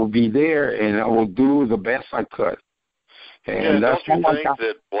 I would be there and I will do the best I could. And that's don't you think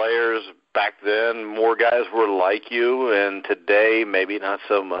that players back then, more guys were like you, and today maybe not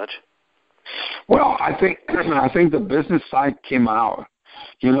so much? Well, I think the business side came out.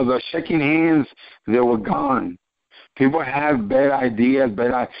 The shaking hands, they were gone. People have bad ideas, with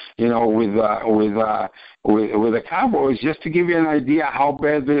the Cowboys. Just to give you an idea how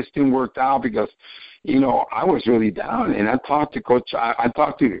bad this thing worked out, because I was really down, and I talked to Coach. I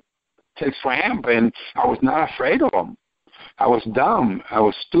talked to Tex Ramp, and I was not afraid of him. I was dumb. I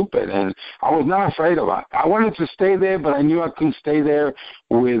was stupid, and I was not afraid of it. I wanted to stay there, but I knew I couldn't stay there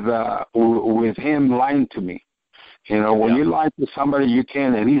with him lying to me. When you lie to somebody, you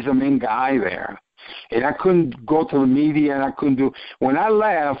can, and he's the main guy there. And I couldn't go to the media, and I couldn't do. When I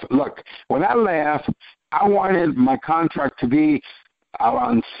left, I wanted my contract to be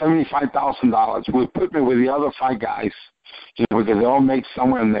around $75,000. Would put me with the other 5 guys, because they all make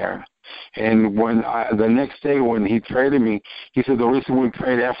somewhere in there. And when the next day when he traded me, he said the reason we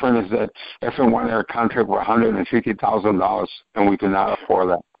traded Efren is that Efren wanted a contract for $150,000, and we could not afford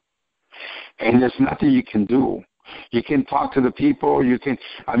that. And there's nothing you can do. You can talk to the people.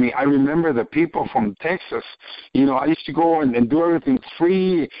 I remember the people from Texas. I used to go and do everything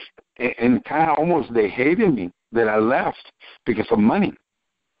free, and kind of almost they hated me that I left because of money.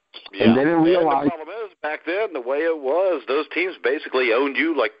 Yeah. And they didn't realize. The problem is, back then, the way it was, those teams basically owned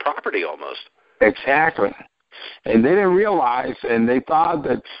you like property almost. Exactly. And they didn't realize, and they thought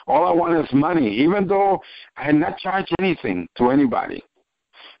that all I wanted is money, even though I had not charged anything to anybody.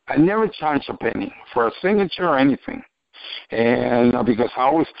 I never charged a penny for a signature or anything. And because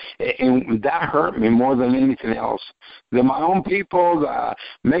and that hurt me more than anything else. My own people, the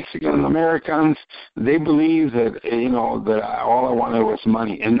Mexican Americans, they believe that, that all I wanted was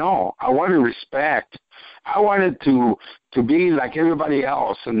money. And no, I wanted respect. I wanted to be like everybody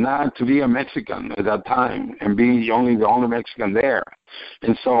else and not to be a Mexican at that time and be the only Mexican there.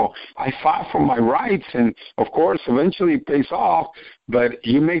 And so I fought for my rights, and of course, eventually it pays off. But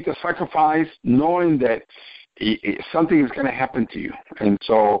you make the sacrifice knowing that something is going to happen to you. And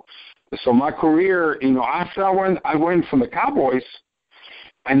so my career, after I went from the Cowboys,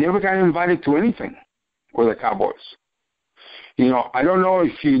 I never got invited to anything with the Cowboys. I don't know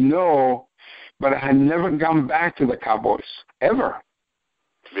if you know, but I had never gone back to the Cowboys, ever.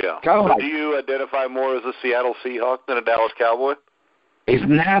 Yeah. So do you identify more as a Seattle Seahawk than a Dallas Cowboy? It's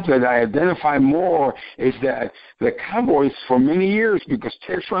not that I identify more. It's that the Cowboys, for many years, because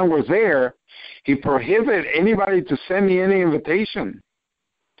Tex Ryan was there, he prohibited anybody to send me any invitation.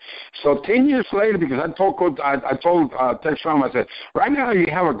 So 10 years later, because I told Tex Ryan, I said, right now you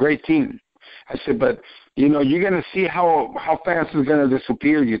have a great team. I said, but, you're going to see how fast it's going to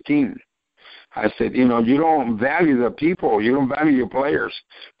disappear, your team. I said, you don't value the people. You don't value your players.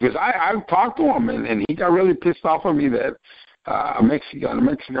 Because I talked to him, and he got really pissed off at me that a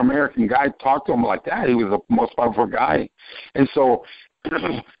Mexican-American guy talked to him like that. He was the most powerful guy. And so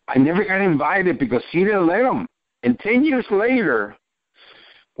I never got invited because he didn't let him. And 10 years later,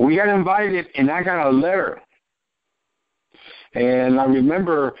 we got invited, and I got a letter. And I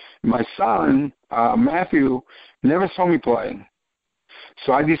remember my son, Matthew, never saw me play.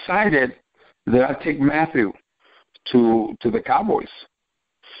 So I decided that I'd take Matthew to the Cowboys.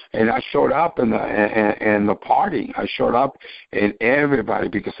 And I showed up in the party. I showed up, and everybody,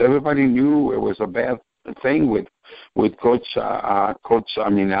 because everybody knew it was a bad thing with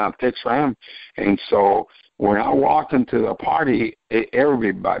Tex Ram. And so when I walked into the party,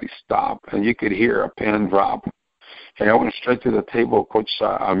 everybody stopped, and you could hear a pin drop. And I went straight to the table, Tex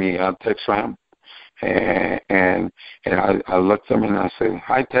Ram. And I looked at him and I said,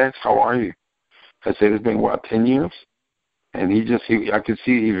 "Hi, Tex, how are you?" I said, "It's been, 10 years?" And I could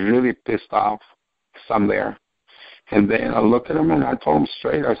see he was really pissed off, some there. And then I looked at him and I told him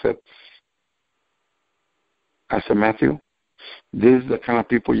straight, I said, "Matthew, this is the kind of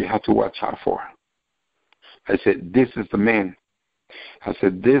people you have to watch out for." I said, "This is the man." I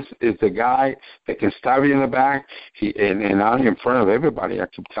said, "This is the guy that can stab you in the back." And I'm in front of everybody, I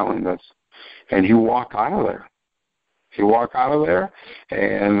keep telling this. And he walked out of there.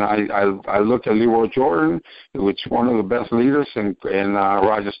 And I looked at Leroy Jordan, which is one of the best leaders, and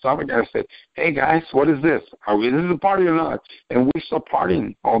Roger Staubach. I said, "Hey, guys, what is this? Are this is a party or not?" And we still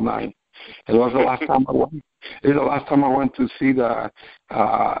partying all night. It was the last time I went. It was the last time I went to see the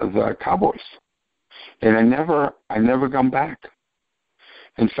Cowboys. And I never come back.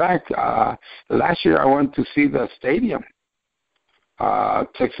 In fact, last year I went to see the stadium,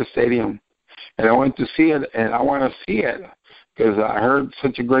 Texas Stadium, and I went to see it, and I want to see it because I heard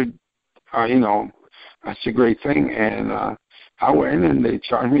such a great, such a great thing, and I went and they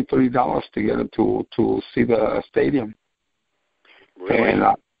charged me $30 to get it to see the stadium. Really? And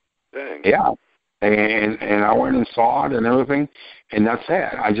yeah, and I went and saw it and everything, and that's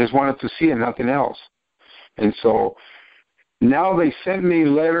it. I just wanted to see it, nothing else. And so now they send me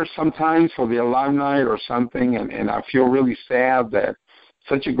letters sometimes for the alumni or something, and I feel really sad that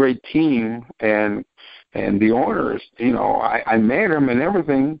such a great team and the owners, I met him and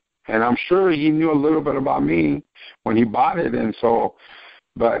everything, and I'm sure he knew a little bit about me when he bought it, and so,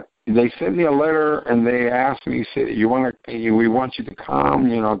 but they sent me a letter and they asked me, said, we want you to come,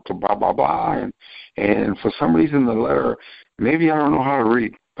 to blah, blah, blah, and for some reason the letter, maybe I don't know how to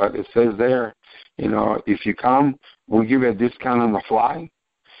read, but it says there, if you come, we'll give you a discount on the fly,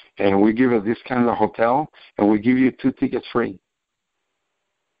 and we give you a discount on the hotel, and we give you 2 tickets free.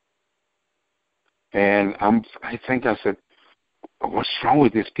 And I said, what's wrong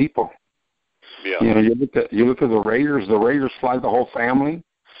with these people? Yeah. You look at the Raiders. The Raiders fly the whole family.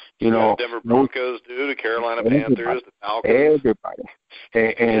 Denver Broncos do, the Carolina Panthers, the Falcons. Everybody.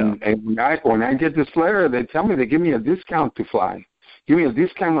 And when I get this letter, they tell me they give me a discount to fly, give me a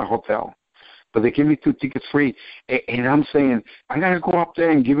discount on the hotel, but they give me 2 tickets free. And I'm saying, I got to go up there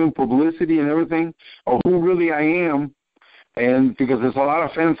and give them publicity and everything of who really I am. And because there's a lot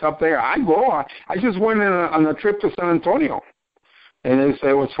of fans up there, I just went on a trip to San Antonio, and they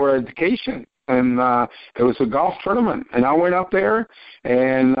say it was for education, and it was a golf tournament, and I went up there,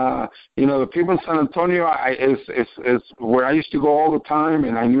 and the people in San Antonio is where I used to go all the time,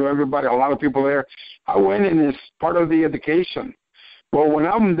 and I knew everybody, a lot of people there. I went, and it's part of the education. Well, when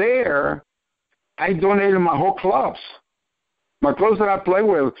I'm there, I donated my whole clubs. My clothes that I play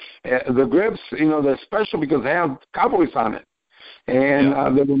with, the grips, they're special because they have Cowboys on it.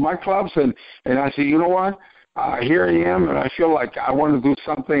 And they were my clubs, and I said, you know what? here I am, and I feel like I want to do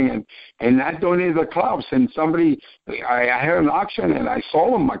something, and I donated the clubs. And I had an auction, and I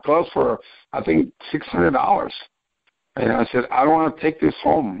sold them my clubs for, I think, $600. And I said, I don't want to take this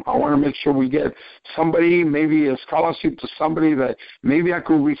home. I want to make sure we get somebody, maybe a scholarship to somebody that maybe I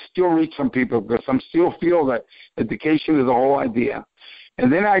could still reach some people, because I still feel that education is the whole idea.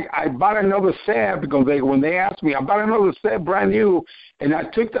 And then I bought another set, because when they asked me, I bought another set brand new, and I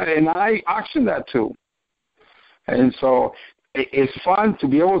took that and I auctioned that too. And so it's fun to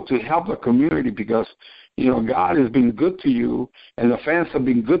be able to help the community, because God has been good to you, and the fans have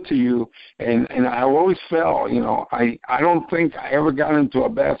been good to you, and I always felt, I don't think I ever got into a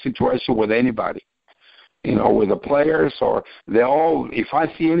bad situation with anybody, with the players, or if I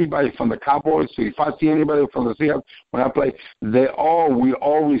see anybody from the Cowboys, or if I see anybody from the Seahawks when I play, we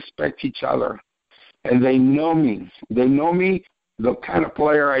all respect each other, and they know me. They know me, the kind of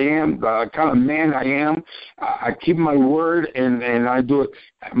player I am, the kind of man I am. I keep my word, and I do it.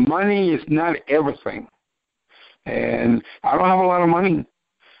 Money is not everything. And I don't have a lot of money,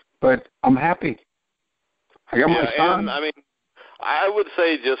 but I'm happy. I got my son. And, I would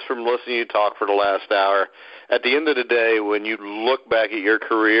say, just from listening to you talk for the last hour, at the end of the day, when you look back at your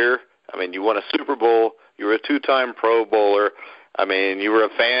career, you won a Super Bowl, you were a 2-time Pro Bowler, you were a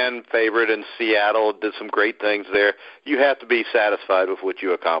fan favorite in Seattle, did some great things there. You have to be satisfied with what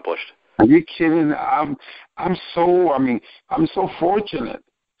you accomplished. Are you kidding? I'm so fortunate.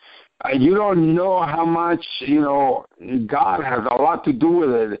 You don't know how much, God has a lot to do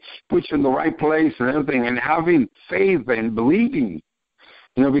with it, puts you in the right place and everything, and having faith and believing,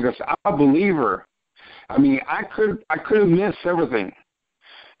 because I'm a believer. I could have missed everything.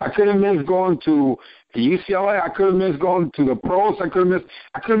 I could have missed going to UCLA. I could have missed going to the pros. I could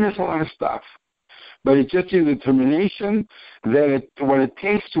have missed a lot of stuff. But it's just your determination what it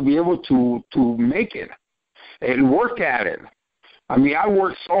takes to be able to make it and work at it. I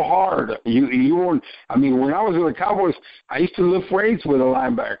worked so hard. When I was with the Cowboys, I used to lift weights with the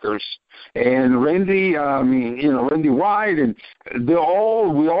linebackers, and Randy White, and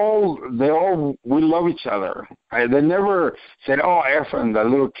we love each other. They never said, "Oh, Efren, the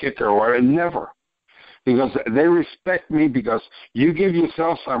little kicker," or never, because they respect me, because you give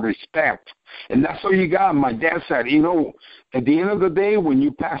yourself some respect, and that's all you got. My dad said, at the end of the day, when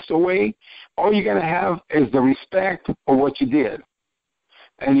you pass away, all you're gonna have is the respect for what you did.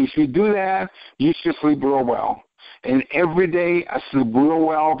 And if you do that, you should sleep real well. And every day I sleep real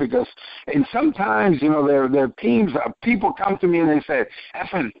well, and sometimes, there are teams, people come to me and they say,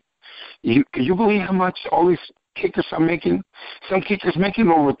 Efren, can you believe how much all these kickers are making? Some kickers making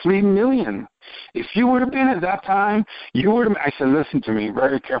over $3 million. If you would have been at that time, you would have. I said, listen to me,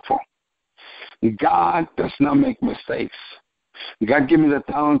 very careful. God does not make mistakes. God gave me the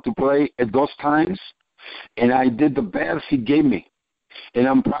talent to play at those times, and I did the best He gave me. And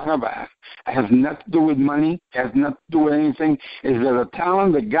I'm proud of that. It has nothing to do with money. It has nothing to do with anything. It's the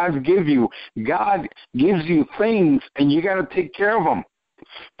talent that God gives you. God gives you things, and you got to take care of them,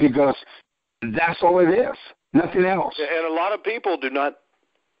 because that's all it is. Nothing else. And a lot of people do not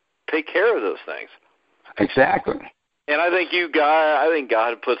take care of those things. Exactly. And I think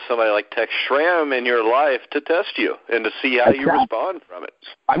God put somebody like Tex Schramm in your life to test you and to see how you respond from it.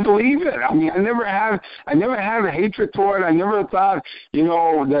 I believe it. I never had a hatred toward it. I never thought,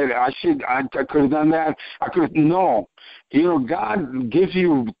 that I could have done that. No. God gives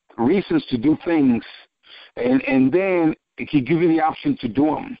you reasons to do things, and then He gives you the option to do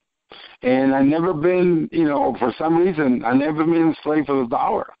them. And I've never been, for some reason, I've never been a slave for the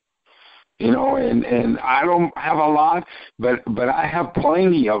dollar. And I don't have a lot, but I have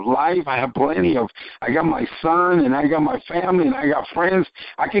plenty of life. I got my son, and I got my family, and I got friends.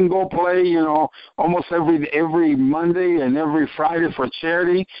 I can go play, almost every Monday and every Friday for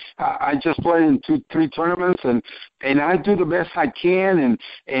charity. I just played in 2-3 tournaments, and I do the best I can,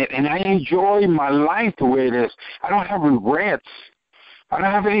 and I enjoy my life the way it is. I don't have regrets. I don't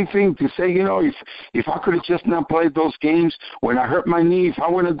have anything to say, if I could have just not played those games when I hurt my knee, if I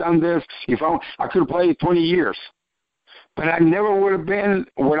wouldn't have done this, I could have played 20 years. But I never would have been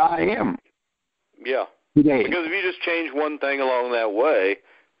what I am. Yeah. Today. Because if you just change one thing along that way,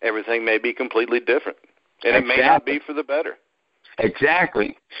 everything may be completely different. And It may not be for the better.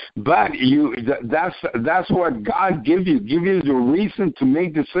 Exactly. But that's what God gives you. Give you the reason to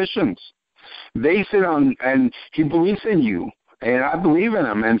make decisions. They sit on, and He believes in you. And I believe in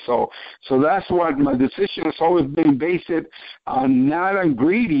Him, and so that's what my decision has always been based on, not on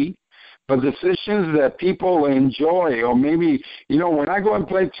greedy, but decisions that people enjoy. Or maybe, when I go and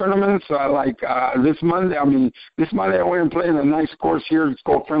play tournaments, like this Monday I went and played in a nice course here. It's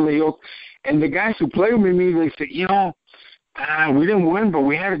called Friendly Hills, And the guys who played with me, they said, we didn't win, but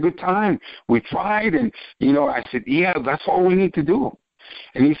we had a good time. We tried, and, I said, yeah, that's all we need to do.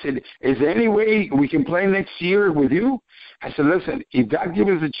 And he said, is there any way we can play next year with you? I said, listen, if God gives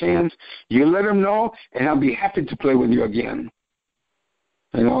us a chance, you let him know, and I'll be happy to play with you again.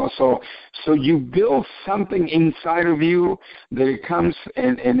 So you build something inside of you that it comes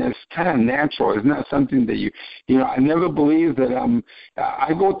and it's kind of natural. It's not something that I never believe that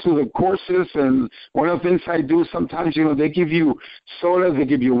I go to the courses, and one of the things I do sometimes, they give you sodas, they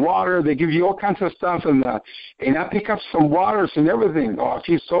give you water, they give you all kinds of stuff, and I pick up some waters and everything, or a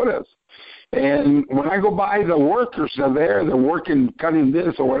few sodas. And when I go by, the workers are there, they're working, cutting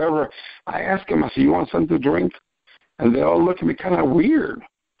this or whatever. I ask them, I say, you want something to drink? And they all look at me kind of weird.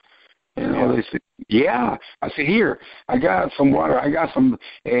 They say, yeah. I say, here, I got some water. I got some,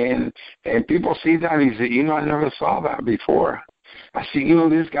 and people see that, and he said, I never saw that before. I see,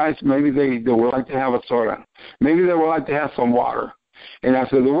 these guys, maybe they would like to have a soda. Maybe they would like to have some water. And I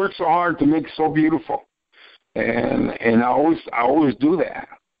said, they work so hard to make it so beautiful. And I always do that.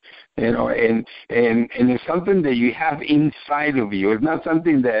 And it's something that you have inside of you. It's not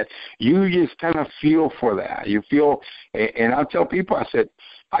something that you just kind of feel for that. You feel, and I tell people, I said,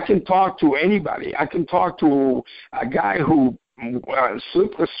 I can talk to anybody. I can talk to a guy who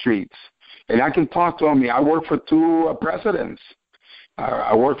swept the streets, and I can talk to him. I work for two presidents.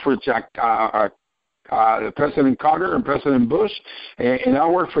 I work for President Carter and President Bush, and I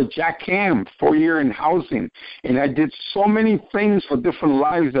worked for Jack Cam 4 years in housing, and I did so many things for different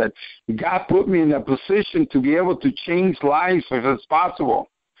lives that God put me in a position to be able to change lives if it's possible.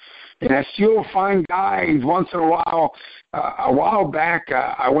 And I still find guys once in a while. A while back,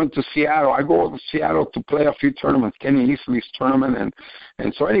 I went to Seattle. I go to Seattle to play a few tournaments, Kenny Easley's tournament,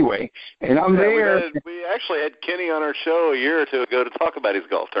 and so anyway, and I'm there. We actually had Kenny on our show a year or two ago to talk about his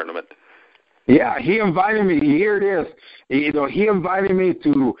golf tournament. Yeah, he invited me. Here it is. He invited me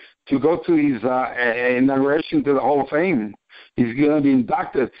to go to his inauguration to the Hall of Fame. He's going to be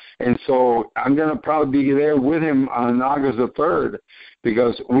inducted, and so I'm going to probably be there with him on August the 3rd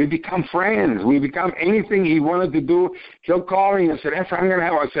because we become friends. We become anything he wanted to do. He'll call me and say, "That's what I'm going to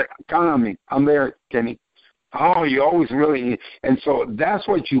have." I said, "Count on me. I'm there, Kenny." Oh, you always really, and so that's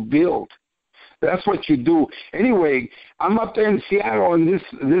what you build. That's what you do. Anyway, I'm up there in Seattle, and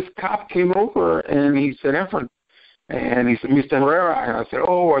this cop came over, and he said, "Efren," and he said, "Mr. Herrera." And I said,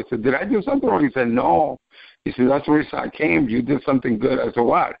 "Oh," I said, "Did I do something wrong?" He said, "No." He said, "That's the reason I came. You did something good." I said,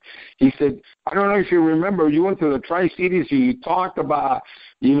 "What?" He said, "I don't know if you remember, you went to the Tri-Cities, you talked about,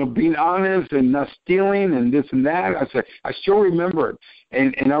 being honest and not stealing and this and that." I said, "I still remember it."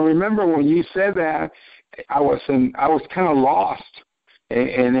 And I remember when you said that, I was kind of lost.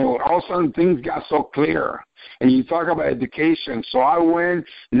 And all of a sudden things got so clear. And you talk about education. So I went.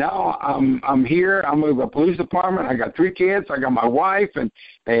 Now I'm here. I'm with the police department. I got 3 kids. I got my wife, and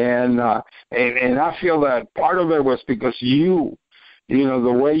I feel that part of it was because the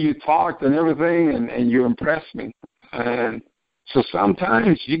way you talked and everything, and you impressed me. And so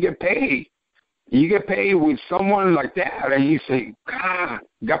sometimes you get paid. You get paid with someone like that, and you say, God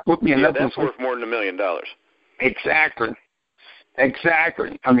put me in that that's worth more than $1 million.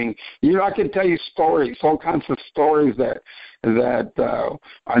 Exactly. I mean, I can tell you stories, all kinds of stories that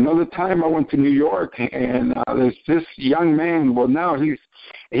another time I went to New York, and there's this young man. Well, now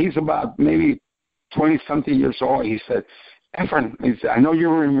he's about maybe 20-something years old. He said, "Efren," he said, "I know you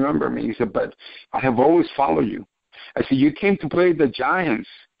remember me." He said, "But I have always followed you." I said, "You came to play the Giants.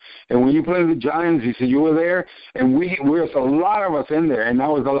 And when you played the Giants," he said, "you were there, and we was a lot of us in there, and I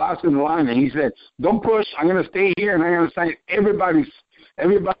was the last in the line." And he said, "Don't push. I'm going to stay here, and I'm going to sign everybody's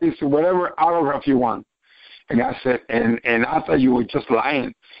whatever autograph you want." And I said, and I thought you were just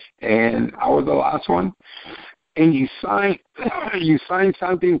lying. And I was the last one. And you signed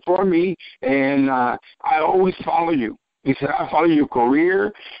something for me, and I always follow you. He said, "I follow your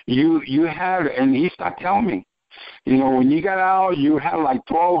career. You had," and he started telling me, when you got out, you had like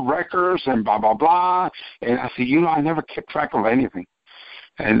 12 records and blah, blah, blah. And I said, I never kept track of anything.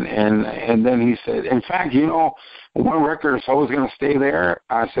 And then he said, in fact, one record, so I was going to stay there.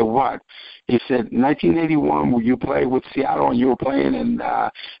 I said, "What?" He said, 1981, when you played with Seattle, and you were playing in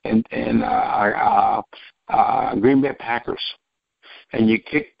Green Bay Packers. And you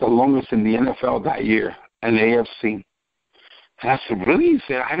kicked the longest in the NFL that year in the AFC. And I said, "Really?" He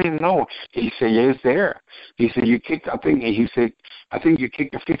said, "I didn't know." He said, "Yeah, it's there." He said, "You kicked," I think you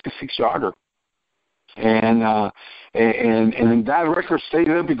kicked a 56-yarder. And that record stayed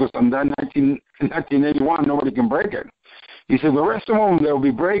there because on that 1981, nobody can break it. He said, "The rest of them, there'll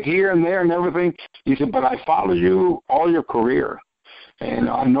be break here and there and everything." He said, "But I follow you all your career." and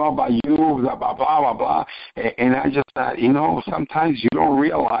I know about you, blah, blah, blah, blah. And I just thought, sometimes you don't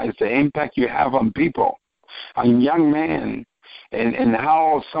realize the impact you have on people, on young men, and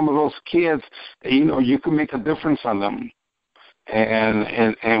how some of those kids, you can make a difference on them.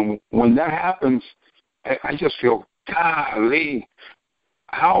 And when that happens, I just feel, golly,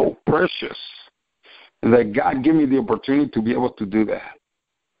 how precious that God gave me the opportunity to be able to do that.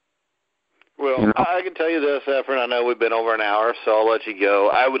 Well, I can tell you this, Efren. I know we've been over an hour, so I'll let you go.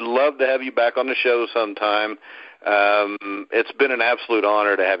 I would love to have you back on the show sometime. It's been an absolute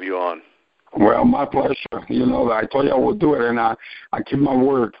honor to have you on. Well, my pleasure. I told you I would do it, and I keep my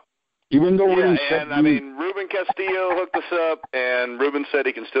word. Even though Ruben Castillo hooked us up, and Ruben said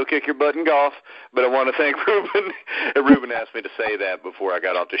he can still kick your butt in golf, but I want to thank Ruben. Ruben asked me to say that before I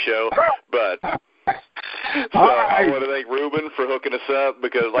got off the show, but I want to thank Ruben for hooking us up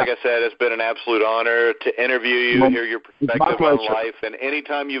because, like I said, it's been an absolute honor to interview you, hear your perspective on life, and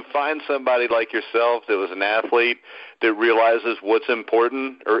anytime you find somebody like yourself that was an athlete that realizes what's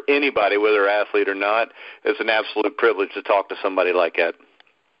important, or anybody, whether athlete or not, it's an absolute privilege to talk to somebody like that.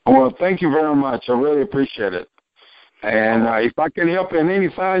 Well, thank you very much. I really appreciate it. And if I can help in any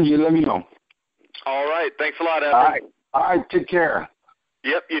time, you let me know. All right. Thanks a lot, Efren. All right. Take care.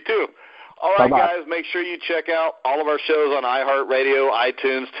 Yep, you too. All right, Bye-bye. guys, make sure you check out all of our shows on iHeartRadio,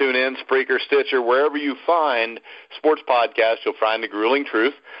 iTunes, TuneIn, Spreaker, Stitcher, wherever you find sports podcasts, you'll find The Grueling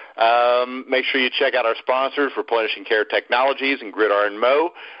Truth. Make sure you check out our sponsors, Replenishing Care Technologies and Gridiron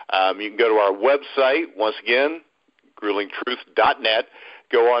Mo. You can go to our website, once again, gruelingtruth.net.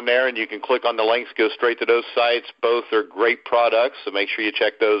 Go on there, and you can click on the links, go straight to those sites. Both are great products, so make sure you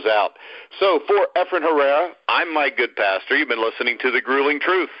check those out. So for Efren Herrera, I'm Mike Goodpaster. You've been listening to The Grueling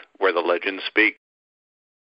Truth, where the legends speak.